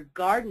our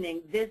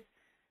gardening, this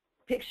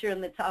picture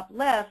in the top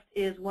left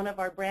is one of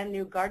our brand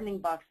new gardening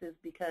boxes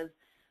because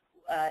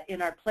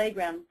in our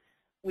playground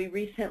we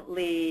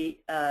recently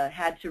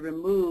had to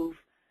remove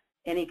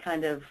any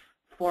kind of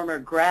former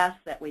grass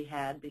that we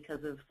had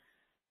because of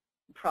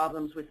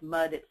problems with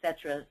mud,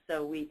 etc.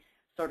 So we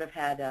sort of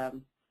had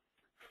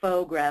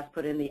faux grass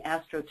put in the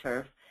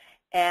AstroTurf.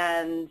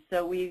 And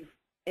so we've,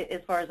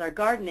 as far as our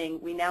gardening,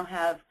 we now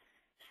have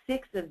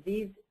 6 of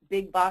these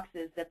big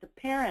boxes that the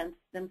parents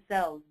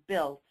themselves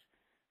built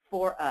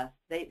for us.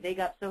 They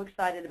got so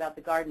excited about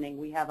the gardening.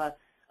 We have a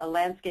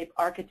landscape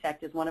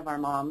architect as one of our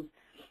moms,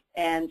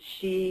 and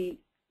she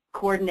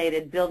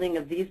coordinated building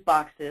of these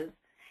boxes.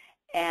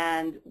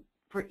 And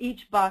for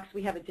each box,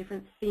 we have a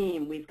different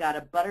theme. We've got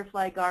a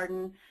butterfly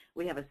garden,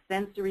 we have a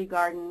sensory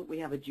garden, we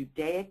have a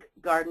Judaic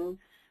garden,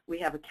 we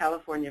have a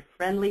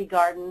California-friendly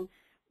garden,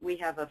 we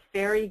have a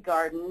fairy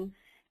garden,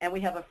 and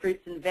we have a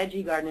fruits and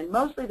veggie garden. And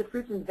mostly the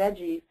fruits and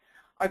veggies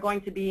are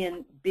going to be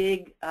in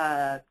big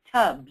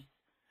tubs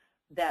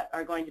that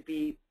are going to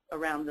be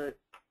around the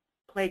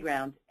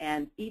playground.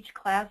 And each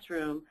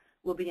classroom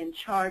will be in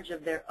charge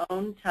of their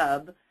own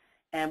tub,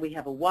 and we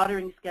have a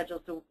watering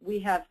schedule. So we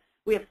have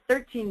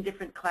 13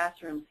 different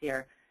classrooms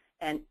here,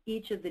 and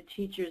each of the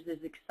teachers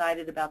is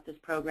excited about this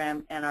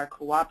program and are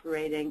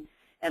cooperating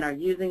and are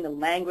using the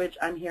language.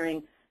 I'm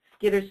hearing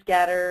skitter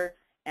scatter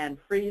and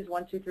freeze,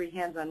 1, 2, 3,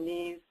 hands on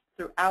knees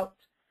throughout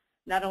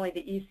not only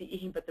the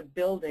ECE but the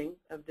building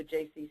of the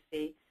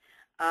JCC.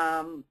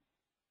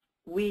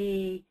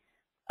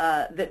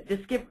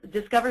 The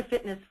Discover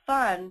Fitness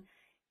Fun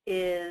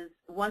is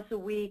once a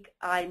week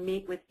I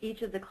meet with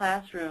each of the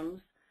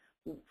classrooms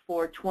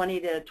for 20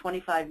 to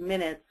 25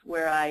 minutes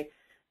where I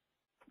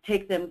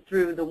take them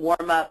through the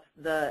warm-up,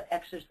 the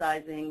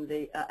exercising,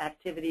 the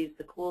activities,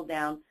 the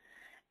cool-down,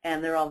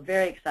 and they're all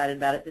very excited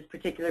about it. This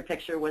particular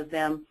picture was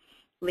them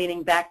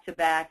leaning back to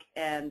back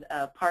and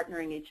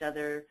partnering each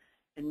other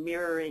and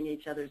mirroring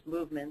each other's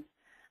movements.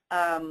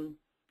 And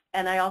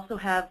I also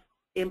have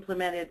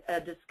implemented a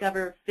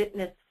Discover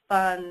Fitness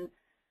Fun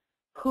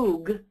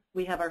Hug.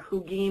 We have our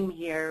Hugim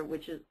here,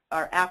 which is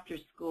our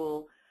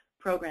after-school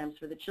programs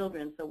for the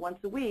children. So once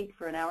a week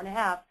for an hour and a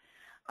half,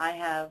 I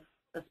have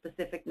a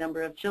specific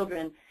number of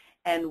children,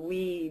 and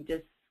we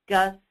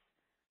discuss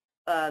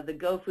the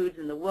go foods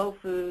and the woe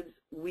foods.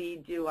 We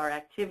do our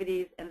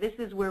activities, and this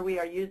is where we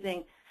are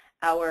using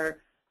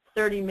our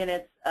 30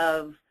 minutes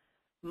of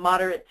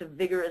moderate to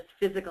vigorous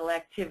physical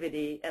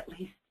activity, at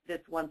least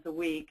this once a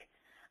week.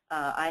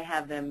 I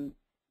have them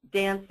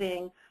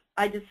dancing.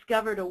 I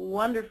discovered a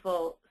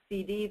wonderful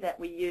CD that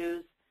we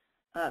use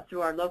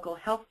through our local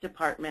health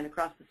department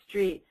across the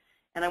street,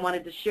 and I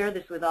wanted to share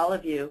this with all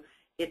of you.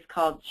 It's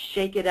called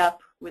Shake It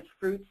Up with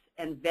Fruits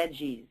and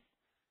Veggies.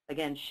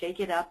 Again, Shake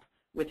It Up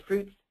with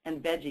Fruits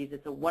and Veggies.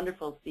 It's a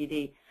wonderful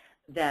CD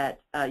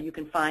that you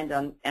can find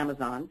on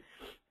Amazon,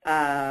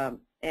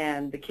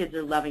 and the kids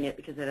are loving it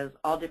because it has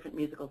all different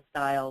musical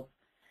styles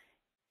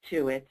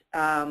to it.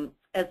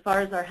 As far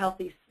as our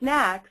healthy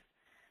snacks,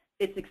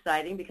 it's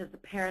exciting because the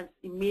parents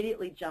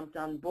immediately jumped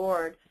on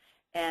board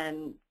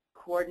and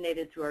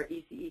coordinated through our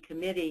ECE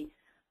committee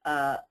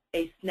a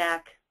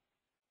snack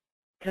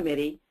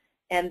committee,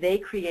 and they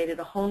created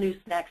a whole new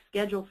snack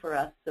schedule for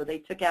us. So they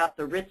took out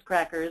the Ritz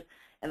crackers,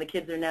 and the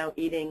kids are now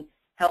eating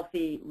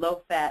healthy,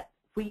 low-fat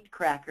wheat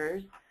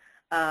crackers.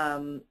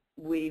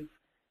 We've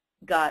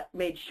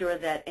made sure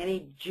that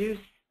any juice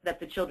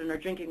that the children are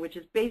drinking, which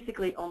is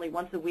basically only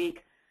once a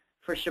week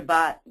for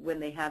Shabbat when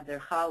they have their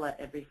challah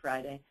every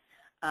Friday,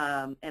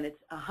 and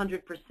it's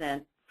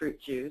 100%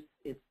 fruit juice.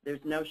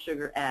 There's no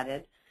sugar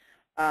added.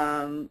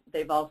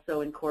 They've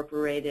also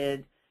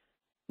incorporated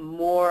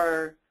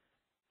more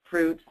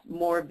fruits,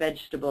 more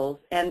vegetables,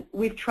 and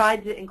we've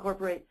tried to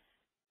incorporate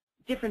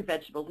different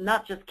vegetables,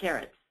 not just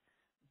carrots,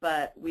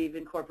 but we've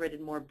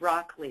incorporated more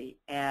broccoli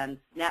and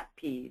snap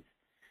peas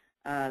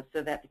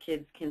so that the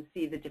kids can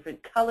see the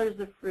different colors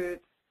of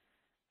fruits.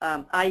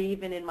 I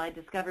even, in my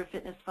Discover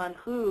Fitness Fun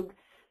Hug,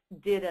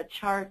 did a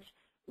chart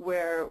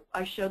where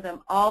I showed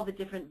them all the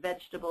different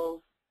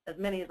vegetables, as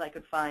many as I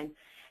could find,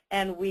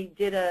 and we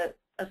did a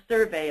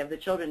survey of the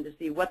children to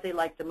see what they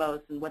liked the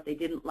most and what they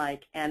didn't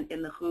like. And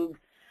in the Hug,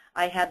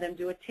 I had them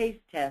do a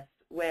taste test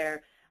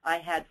where I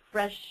had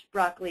fresh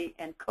broccoli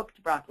and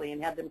cooked broccoli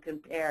and had them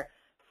compare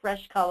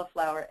fresh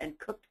cauliflower and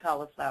cooked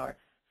cauliflower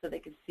so they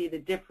could see the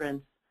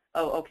difference.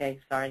 Oh, okay,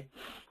 sorry.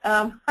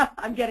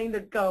 I'm getting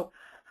the go.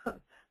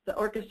 The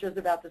orchestra's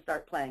about to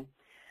start playing.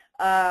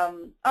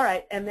 All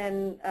right, and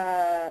then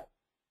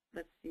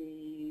let's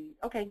see.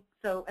 Okay,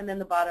 so and then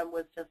the bottom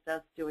was just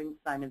us doing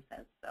Simon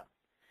Says. So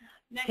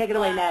Next take it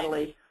away, slide.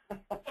 Natalie.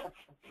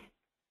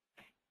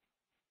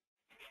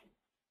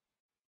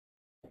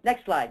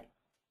 Next slide.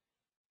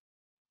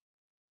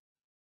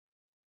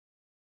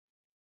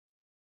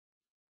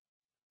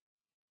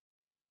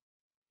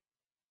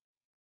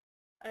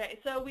 Okay,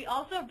 so we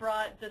also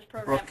brought this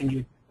program. Brooke, can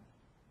you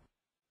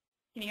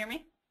hear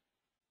me?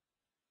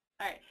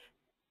 All right.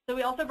 So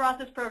we also brought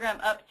this program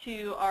up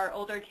to our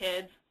older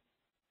kids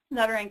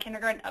that are in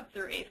kindergarten up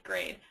through 8th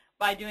grade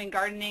by doing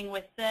gardening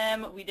with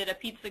them. We did a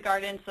pizza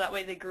garden, so that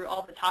way they grew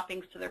all the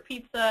toppings to their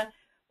pizza.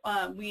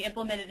 We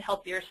implemented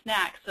healthier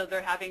snacks, so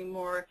they're having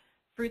more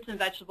fruits and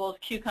vegetables,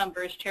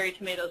 cucumbers, cherry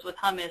tomatoes with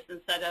hummus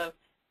instead of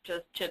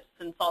just chips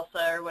and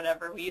salsa or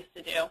whatever we used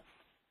to do.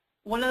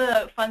 One of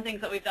the fun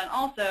things that we've done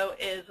also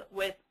is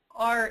with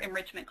our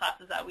enrichment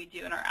classes that we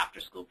do in our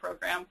after-school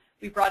program,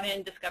 we brought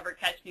in Discover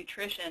Catch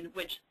Nutrition,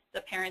 which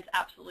the parents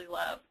absolutely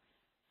love.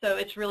 So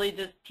it's really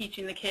just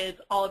teaching the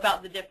kids all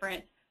about the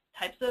different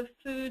types of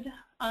food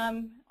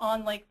on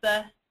like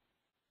the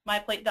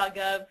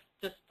myplate.gov,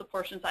 just the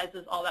portion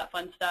sizes, all that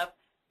fun stuff.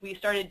 We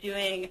started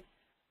doing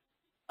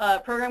a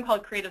program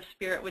called Creative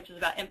Spirit, which is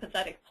about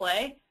empathetic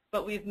play,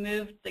 but we've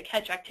moved the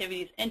Catch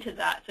activities into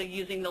that, so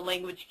using the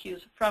language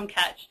cues from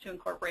Catch to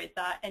incorporate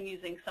that and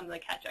using some of the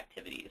Catch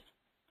activities.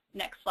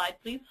 Next slide,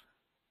 please.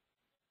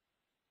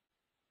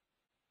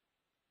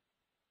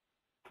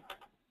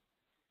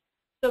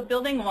 So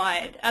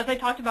building-wide, as I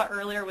talked about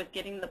earlier with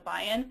getting the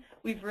buy-in,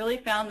 we've really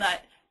found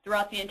that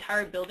throughout the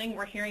entire building,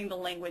 we're hearing the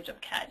language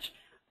of Catch.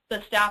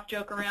 The staff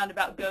joke around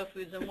about Go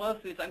Foods and Woe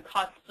Foods. I'm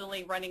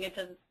constantly running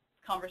into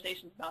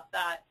conversations about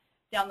that.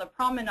 Down the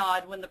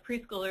promenade, when the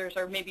preschoolers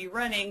are maybe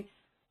running,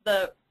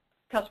 the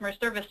customer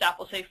service staff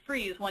will say,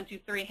 freeze, 1, 2,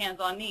 3, hands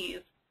on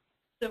knees.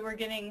 So we're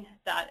getting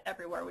that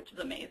everywhere, which is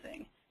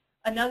amazing.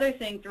 Another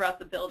thing throughout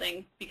the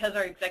building, because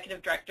our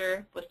executive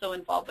director was so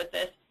involved with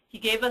this, he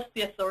gave us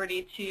the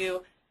authority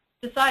to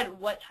decide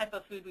what type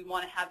of food we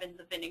want to have in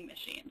the vending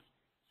machines.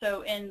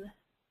 So in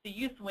the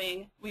youth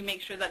wing, we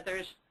make sure that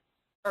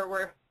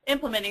we're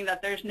implementing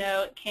that there's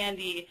no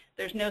candy,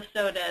 there's no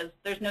sodas,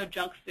 there's no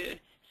junk food.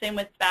 Same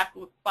with back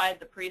by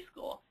the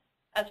preschool.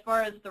 As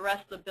far as the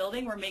rest of the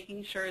building, we're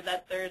making sure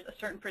that there's a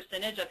certain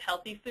percentage of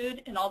healthy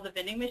food in all the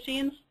vending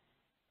machines,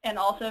 and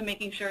also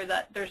making sure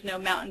that there's no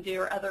Mountain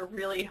Dew or other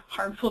really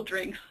harmful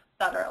drinks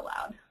that are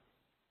allowed.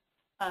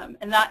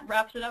 And that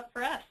wraps it up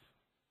for us.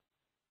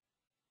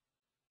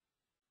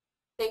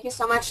 Thank you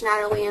so much,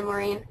 Natalie and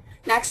Maureen.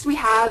 Next, we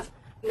have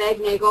Meg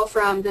Nagel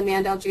from the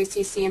Mandel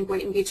JCC in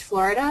Boynton Beach,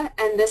 Florida,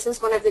 and this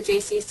is one of the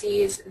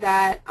JCCs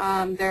that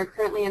they're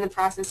currently in the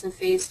process of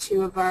phase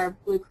 2 of our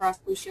Blue Cross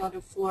Blue Shield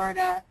of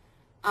Florida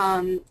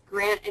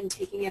grant and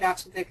taking it out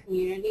to the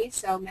community.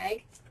 So,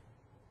 Meg.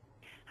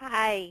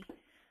 Hi.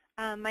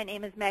 My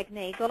name is Meg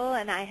Nagel,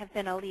 and I have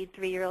been a lead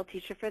 3-year-old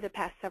teacher for the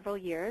past several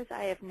years.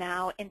 I have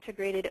now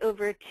integrated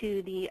over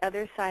to the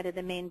other side of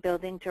the main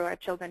building to our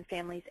Children,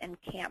 Families, and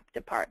Camp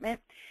department,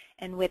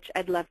 in which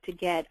I'd love to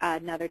get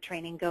another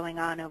training going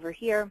on over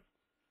here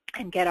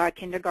and get our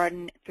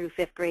kindergarten through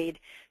 5th grade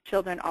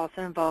children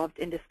also involved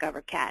in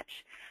Discover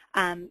Catch.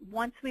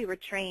 Once we were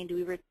trained,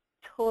 we were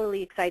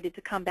totally excited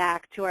to come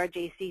back to our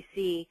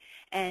JCC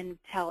and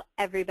tell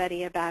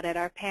everybody about it,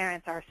 our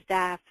parents, our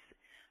staff.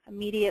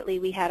 Immediately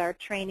we had our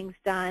trainings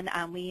done.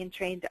 We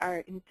trained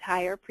our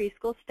entire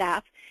preschool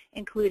staff,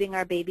 including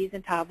our babies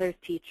and toddlers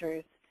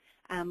teachers.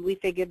 We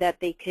figured that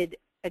they could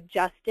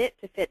adjust it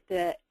to fit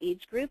the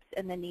age groups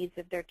and the needs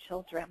of their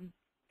children.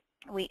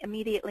 We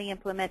immediately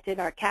implemented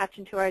our Catch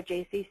into our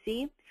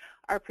JCC,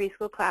 our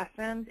preschool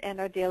classrooms,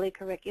 and our daily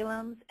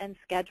curriculums and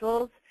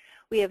schedules.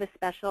 We have a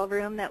special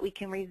room that we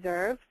can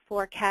reserve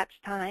for Catch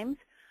times.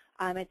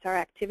 It's our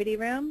activity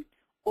room.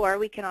 Or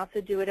we can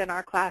also do it in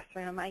our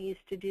classroom. I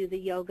used to do the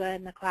yoga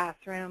in the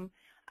classroom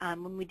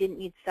when we didn't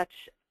need such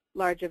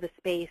large of a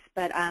space.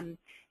 But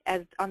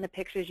as on the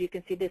pictures you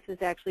can see, this is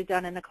actually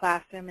done in a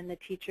classroom, and the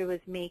teacher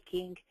was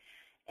making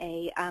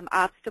a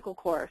obstacle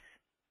course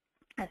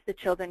as the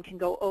children can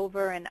go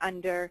over and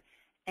under.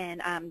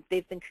 And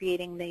they've been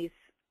creating these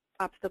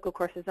obstacle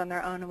courses on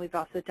their own, and we've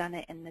also done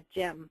it in the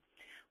gym.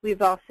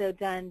 We've also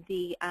done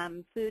the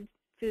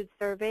food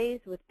surveys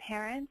with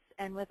parents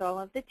and with all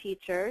of the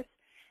teachers.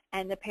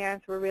 And the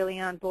parents were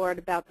really on board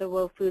about the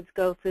Woe Foods,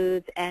 Go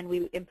Foods, and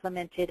we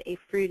implemented a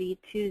Fruity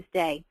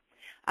Tuesday,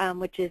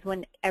 which is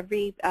when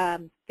every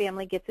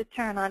family gets a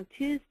turn on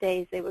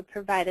Tuesdays, they would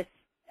provide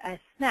a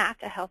snack,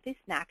 a healthy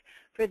snack,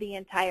 for the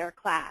entire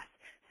class.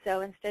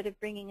 So instead of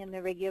bringing in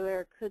the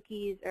regular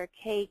cookies or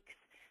cakes,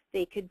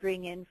 they could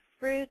bring in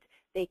fruit,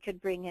 they could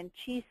bring in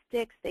cheese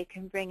sticks, they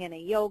can bring in a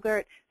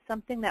yogurt,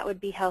 something that would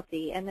be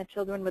healthy, and the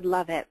children would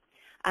love it.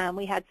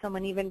 We had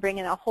someone even bring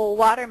in a whole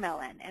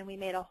watermelon, and we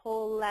made a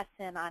whole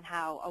lesson on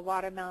how a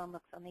watermelon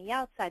looks on the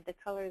outside, the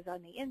colors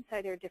on the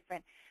inside are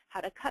different,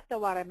 how to cut the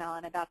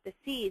watermelon, about the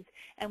seeds,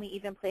 and we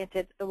even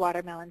planted the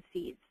watermelon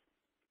seeds.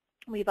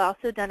 We've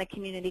also done a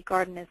community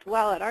garden as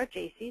well at our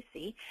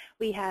JCC.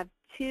 We have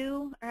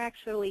 2, or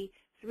actually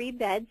 3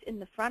 beds in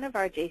the front of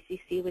our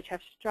JCC, which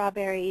have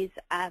strawberries,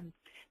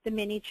 the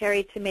mini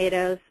cherry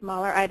tomatoes,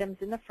 smaller items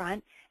in the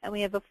front, and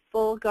we have a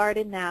full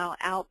garden now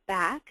out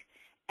back.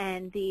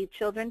 And the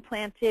children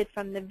planted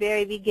from the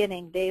very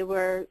beginning. They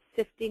were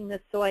sifting the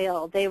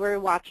soil. They were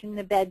watching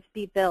the beds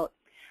be built.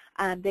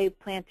 They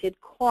planted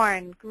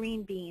corn,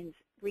 green beans,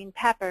 green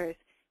peppers,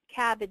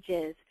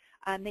 cabbages.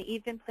 They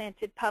even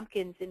planted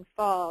pumpkins in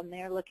fall, and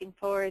they're looking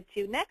forward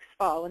to next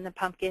fall when the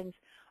pumpkins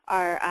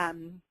are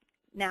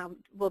now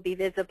will be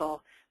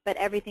visible. But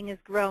everything is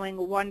growing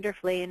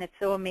wonderfully, and it's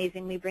so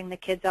amazing. We bring the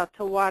kids out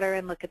to water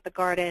and look at the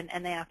garden,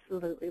 and they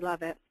absolutely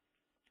love it.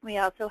 We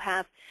also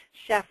have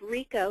Chef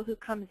Rico, who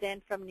comes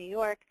in from New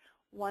York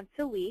once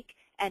a week,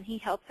 and he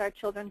helps our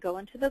children go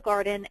into the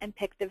garden and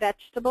pick the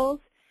vegetables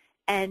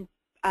and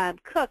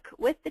cook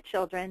with the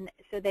children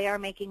so they are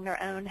making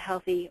their own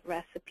healthy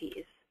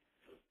recipes.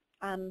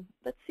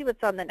 Let's see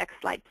what's on the next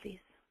slide, please.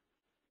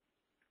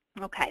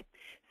 Okay,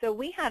 so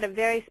we had a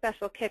very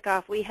special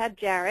kickoff. We had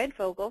Jared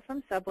Vogel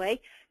from Subway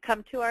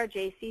come to our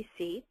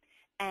JCC,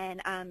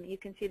 and you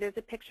can see there's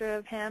a picture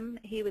of him.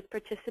 He was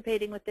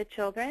participating with the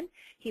children.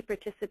 He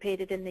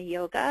participated in the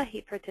yoga.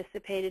 He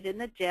participated in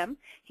the gym.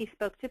 He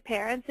spoke to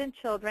parents and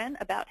children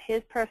about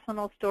his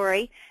personal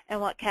story and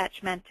what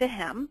Catch meant to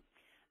him.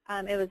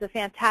 It was a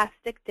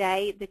fantastic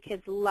day. The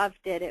kids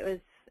loved it. It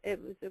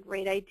was a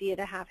great idea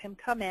to have him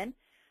come in.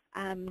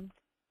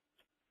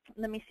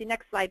 Let me see,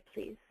 next slide,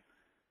 please.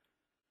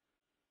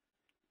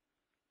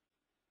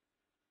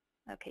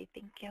 Okay,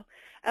 thank you.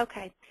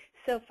 Okay,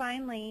 so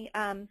finally,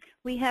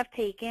 we have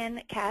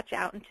taken Catch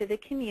out into the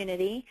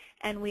community,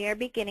 and we are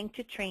beginning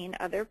to train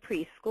other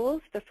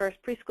preschools. The first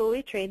preschool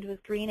we trained was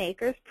Green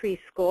Acres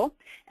Preschool,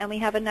 and we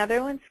have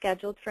another one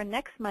scheduled for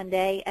next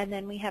Monday, and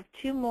then we have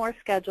 2 more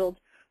scheduled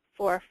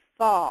for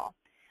fall.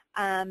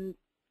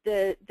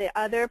 The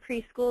other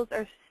preschools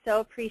are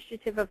so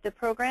appreciative of the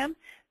program.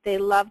 They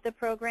love the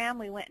program.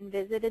 We went and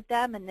visited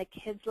them, and the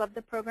kids love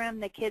the program.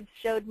 The kids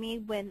showed me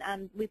when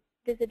we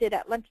visited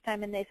at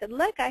lunchtime, and they said,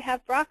 look, I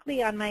have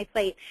broccoli on my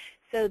plate.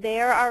 So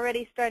they are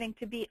already starting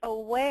to be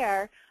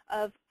aware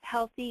of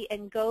healthy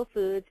and go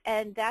foods,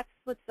 and that's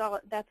what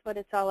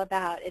it's all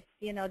about. It's,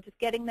 you know, just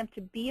getting them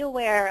to be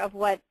aware of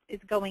what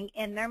is going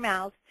in their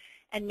mouths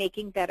and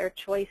making better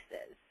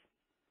choices.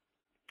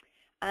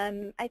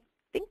 I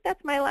think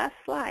that's my last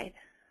slide.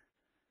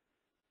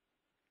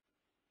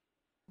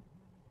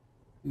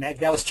 Meg,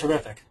 that was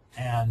terrific,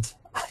 and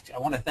I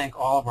want to thank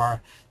all of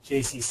our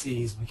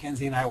JCCs.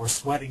 Mackenzie and I were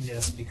sweating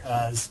this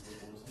because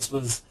this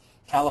was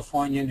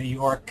California, New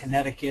York,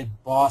 Connecticut,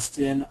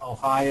 Boston,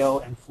 Ohio,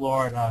 and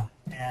Florida,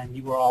 and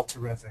you were all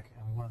terrific,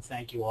 and we want to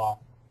thank you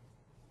all.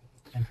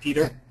 And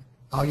Peter?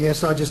 Oh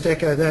yes, I just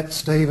echo that,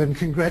 Steve, and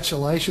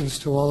congratulations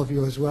to all of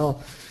you as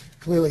well.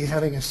 Clearly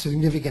having a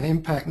significant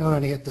impact not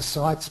only at the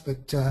sites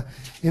but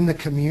in the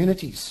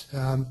communities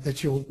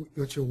that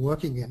you're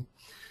working in.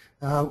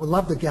 We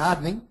love the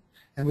gardening,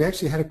 and we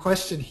actually had a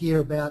question here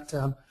about,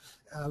 and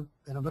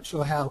I'm not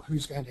sure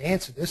who's going to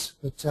answer this,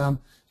 but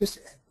just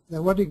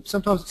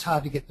sometimes it's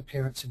hard to get the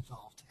parents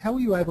involved. How were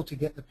you able to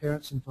get the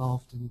parents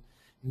involved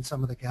in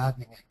some of the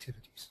gardening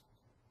activities?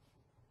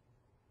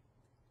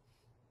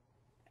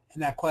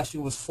 And that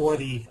question was for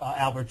the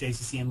Albert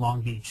JCC in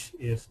Long Beach.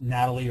 If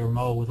Natalie or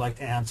Mo would like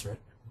to answer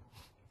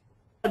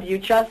it. Do you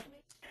trust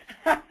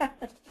me?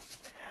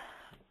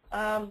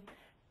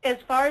 As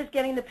far as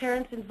getting the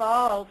parents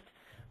involved,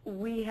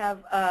 we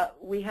have our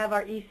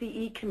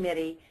ECE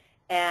committee,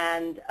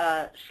 and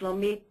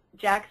Shlomit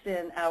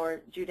Jackson,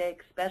 our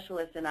Judaic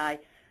specialist, and I,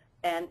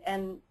 and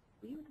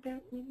were you the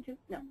parent meeting too?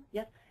 No,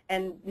 yes,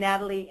 and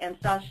Natalie and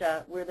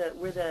Sasha, we're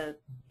the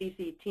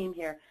ECE team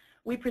here.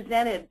 We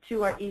presented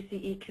to our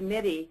ECE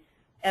committee,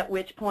 at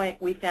which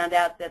point we found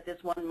out that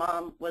this one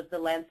mom was the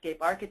landscape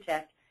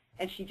architect,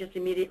 and she just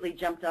immediately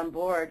jumped on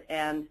board.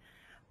 And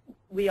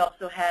we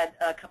also had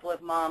a couple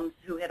of moms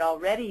who had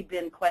already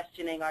been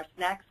questioning our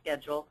snack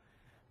schedule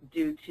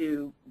due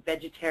to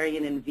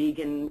vegetarian and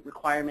vegan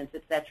requirements,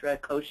 etc.,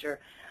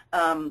 kosher.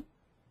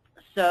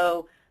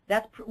 So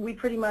we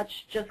pretty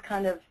much just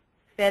kind of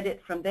fed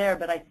it from there.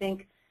 But I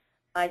think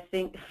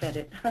fed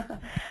it.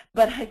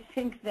 But I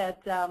think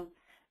that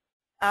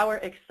our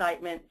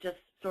excitement just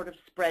sort of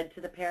spread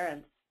to the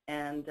parents,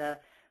 and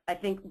I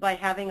think by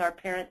having our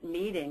parent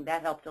meeting,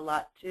 that helped a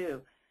lot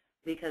too,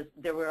 because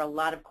there were a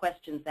lot of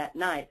questions that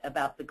night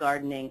about the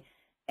gardening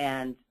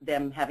and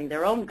them having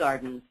their own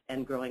gardens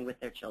and growing with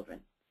their children.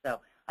 So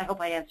I hope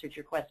I answered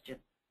your question.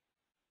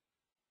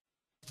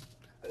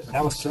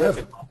 That was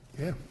terrific.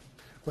 Yeah.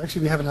 Well,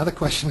 actually, we have another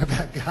question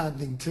about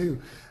gardening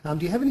too.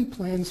 Do you have any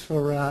plans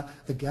for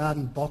the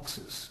garden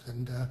boxes,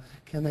 and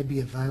can they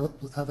be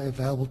available? Are they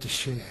available to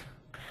share?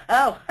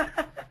 Oh,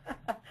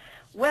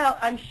 well,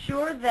 I'm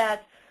sure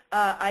that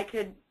I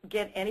could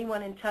get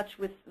anyone in touch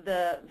with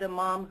the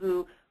mom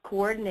who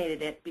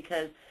coordinated it,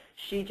 because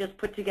she just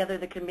put together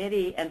the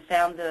committee and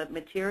found the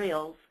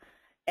materials,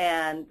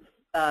 and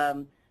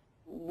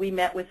we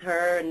met with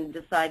her and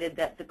decided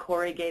that the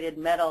corrugated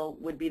metal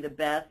would be the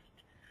best,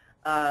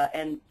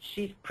 and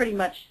she's pretty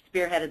much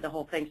spearheaded the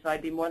whole thing, so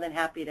I'd be more than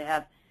happy to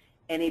have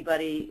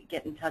anybody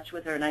get in touch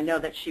with her, and I know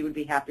that she would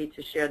be happy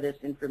to share this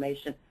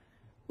information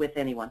with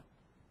anyone.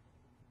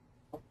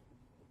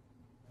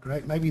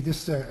 Great. Maybe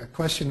this a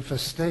question for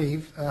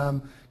Steve.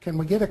 Can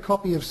we get a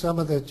copy of some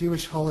of the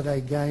Jewish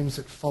holiday games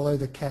that follow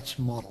the Catch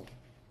model?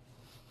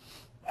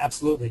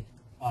 Absolutely.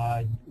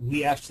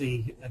 We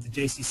actually, at the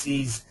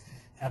JCCs,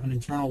 have an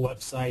internal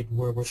website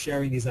where we're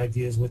sharing these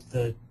ideas with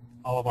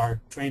all of our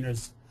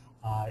trainers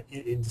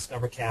in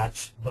Discover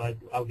Catch, but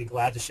I would be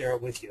glad to share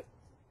it with you.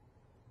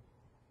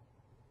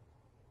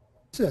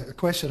 It's a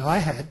question I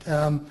had,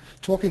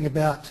 talking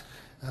about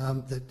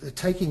the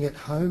taking it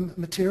home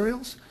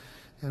materials.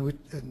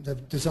 and the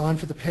design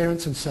for the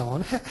parents and so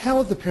on. How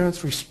have the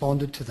parents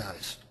responded to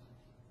those?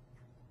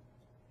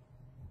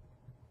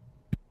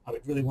 I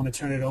would really want to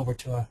turn it over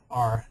to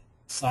our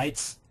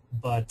sites,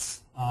 but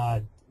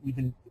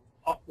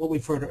what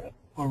we've heard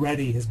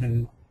already has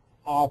been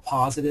all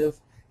positive,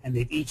 and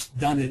they've each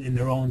done it in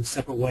their own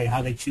separate way,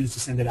 how they choose to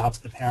send it out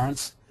to the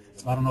parents.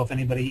 So I don't know if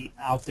anybody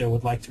out there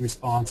would like to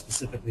respond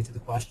specifically to the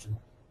question.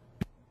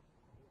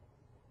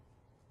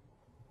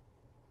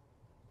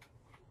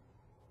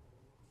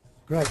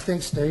 Great,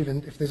 thanks Steve,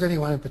 and if there's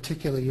anyone in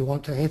particular you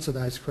want to answer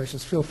those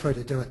questions, feel free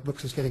to do it.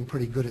 Brooks is getting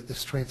pretty good at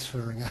this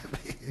transferring over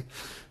here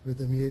with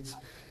the mutes.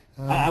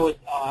 I would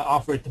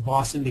offer it to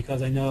Boston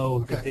because I know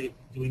that they're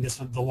doing this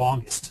for the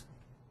longest.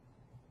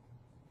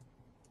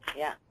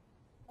 Yeah.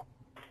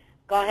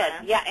 Go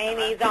ahead. Yeah,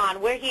 Amy's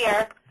on. We're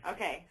here.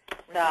 Okay.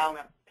 So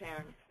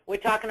Parents. we're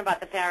talking about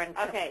the parents.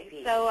 Okay,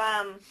 piece. so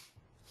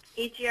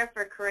each year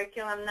for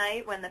curriculum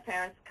night, when the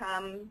parents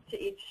come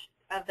to each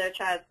of their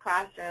child's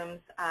classrooms,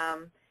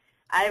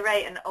 I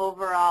write an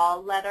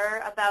overall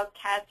letter about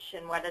Catch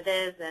and what it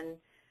is and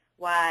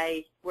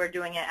why we're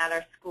doing it at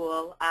our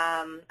school.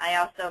 I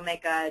also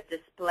make a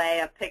display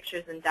of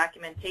pictures and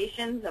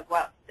documentations of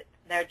what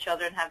their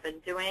children have been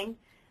doing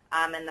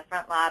in the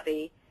front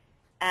lobby.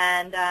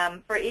 And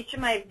for each of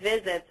my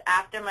visits,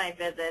 after my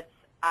visits,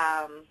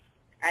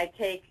 I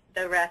take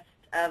the rest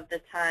of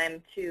the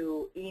time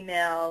to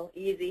email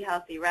easy,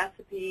 healthy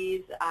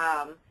recipes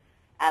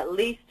at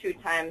least 2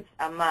 times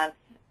a month,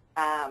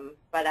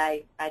 but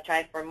I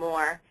try for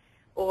more,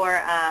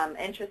 or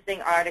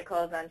interesting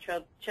articles on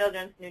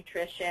children's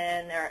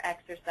nutrition or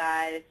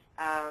exercise.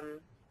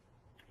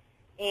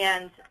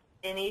 And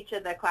in each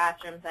of the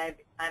classrooms,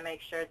 I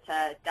make sure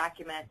to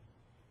document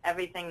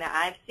everything that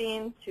I've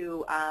seen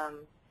to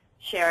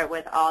share it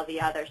with all the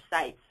other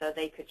sites so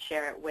they could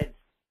share it with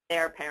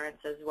their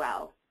parents as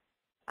well.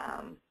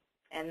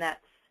 And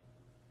that's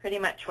pretty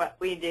much what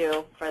we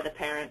do for the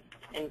parent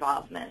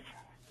involvement.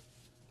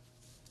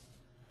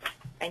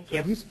 Thank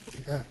you.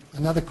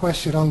 Another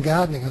question on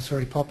gardening that's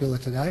very popular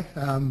today.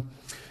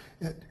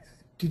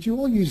 Did you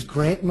all use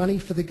grant money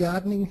for the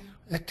gardening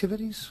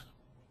activities?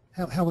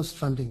 How was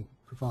funding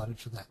provided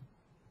for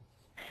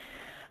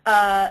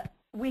that?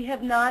 We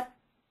have not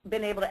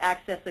been able to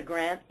access a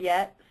grant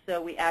yet,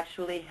 so we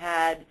actually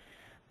had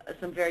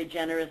some very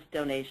generous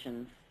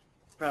donations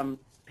from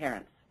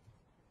parents.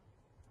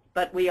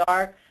 But we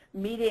are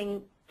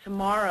meeting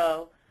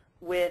tomorrow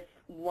with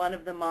one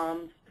of the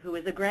moms who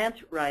is a grant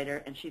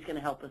writer, and she's going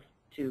to help us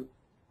to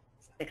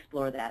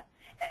explore that.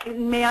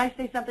 May I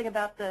say something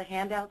about the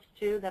handouts,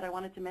 too, that I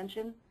wanted to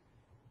mention?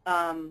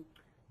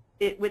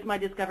 With my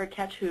Discover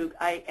Catch Hoog,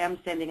 I am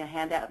sending a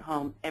handout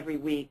home every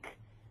week,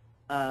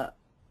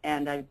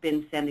 and I've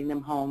been sending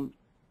them home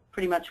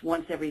pretty much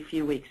once every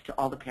few weeks to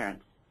all the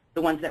parents.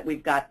 The ones that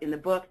we've got in the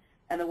book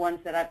and the ones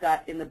that I've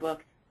got in the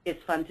book,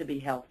 It's Fun to Be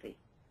Healthy.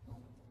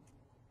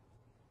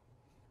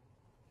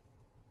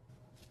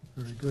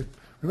 Very good.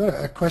 We've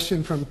got a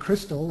question from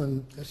Crystal,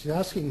 and she's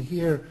asking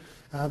here,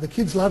 the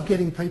kids love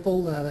getting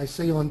people they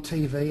see on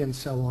TV and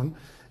so on,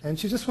 and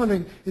she's just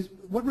wondering,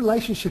 what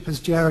relationship has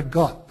Jared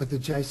got with the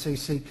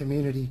JCC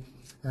community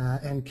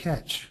and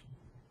Catch?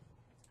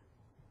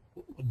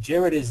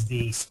 Jared is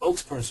the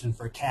spokesperson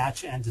for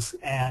Catch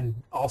and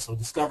also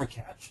Discover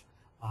Catch.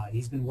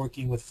 He's been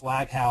working with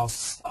Flag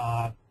House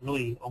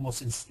really almost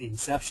since the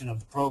inception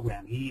of the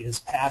program. He is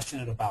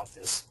passionate about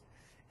this.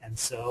 And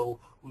so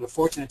we were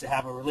fortunate to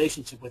have a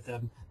relationship with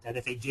him that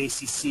if a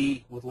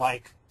JCC would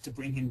like to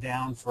bring him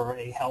down for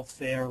a health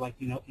fair like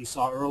you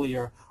saw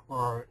earlier,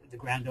 or the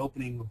grand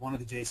opening of one of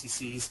the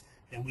JCCs,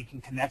 then we can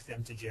connect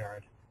them to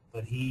Jared.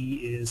 But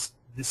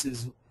this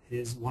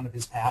is one of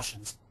his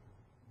passions.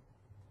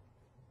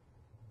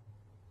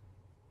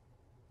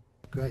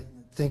 Great.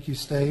 Thank you,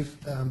 Steve.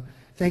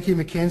 Thank you,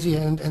 Mackenzie,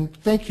 and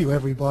thank you,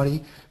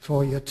 everybody,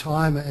 for your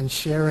time and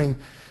sharing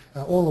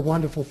all the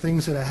wonderful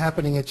things that are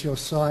happening at your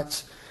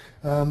sites.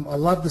 I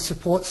love the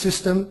support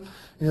system,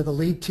 the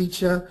lead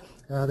teacher,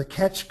 the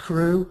Catch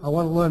crew. I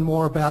want to learn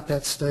more about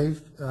that,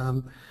 Steve.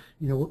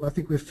 I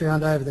think we've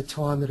found over the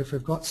time that if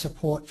we've got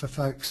support for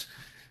folks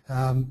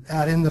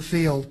out in the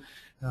field,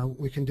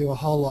 we can do a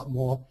whole lot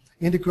more.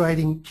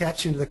 Integrating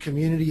Catch into the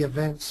community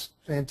events,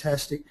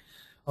 fantastic.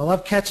 I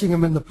love catching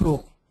them in the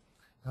pool.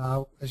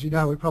 As you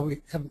know,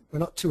 we're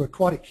not too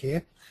aquatic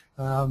here,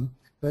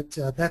 but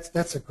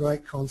that's a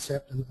great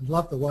concept, and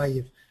love the way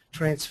you've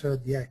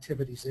transferred the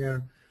activities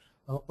there.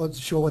 I wasn't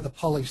sure whether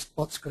poly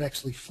spots could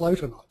actually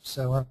float or not,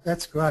 so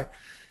that's great.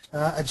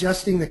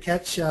 Adjusting the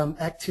Catch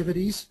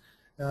activities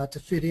to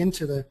fit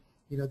into the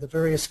the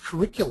various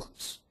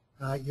curriculums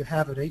you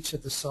have at each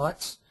of the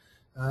sites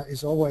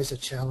is always a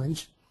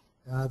challenge.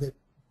 The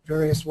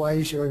various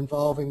ways you're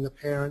involving the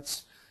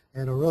parents.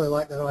 And I really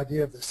like that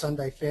idea of the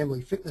Sunday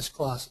family fitness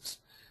classes.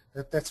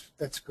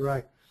 That's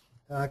great.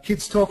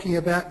 Kids talking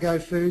about Go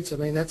Foods. I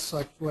mean, that's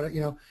like what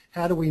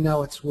how do we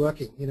know it's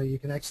working? You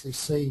can actually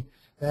see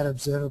that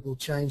observable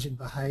change in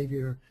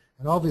behaviour,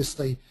 and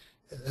obviously,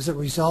 as a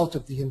result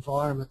of the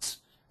environments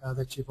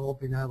that you've all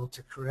been able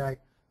to create.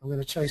 I'm going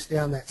to chase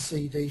down that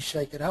CD,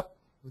 shake it up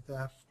with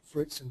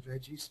fruits and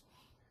veggies.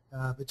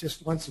 But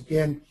just once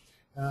again,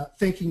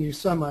 thanking you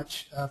so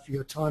much for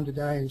your time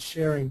today and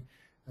sharing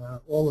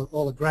all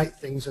the great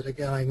things that are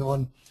going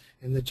on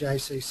in the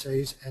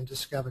JCCs and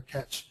Discover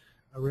Catch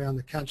around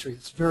the country.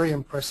 It's very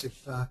impressive,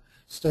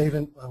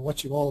 Stephen,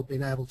 what you all have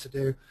been able to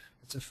do.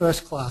 It's a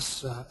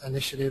first-class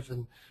initiative,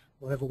 and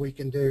whatever we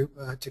can do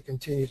to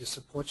continue to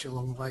support you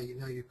along the way, you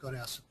know you've got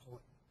our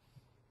support.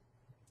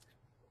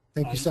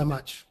 Thank you so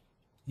much.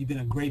 You've been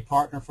a great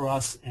partner for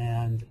us,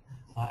 and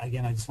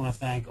again, I just want to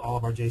thank all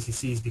of our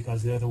JCCs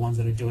because they're the ones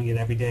that are doing it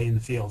every day in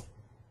the field.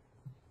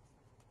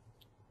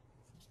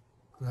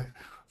 Great.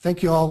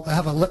 Thank you all.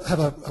 Have a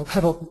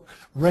lovely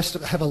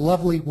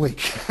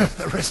week.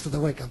 The rest of the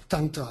week. I'm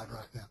tongue-tied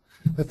right now.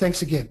 But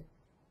thanks again.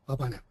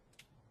 Bye-bye now.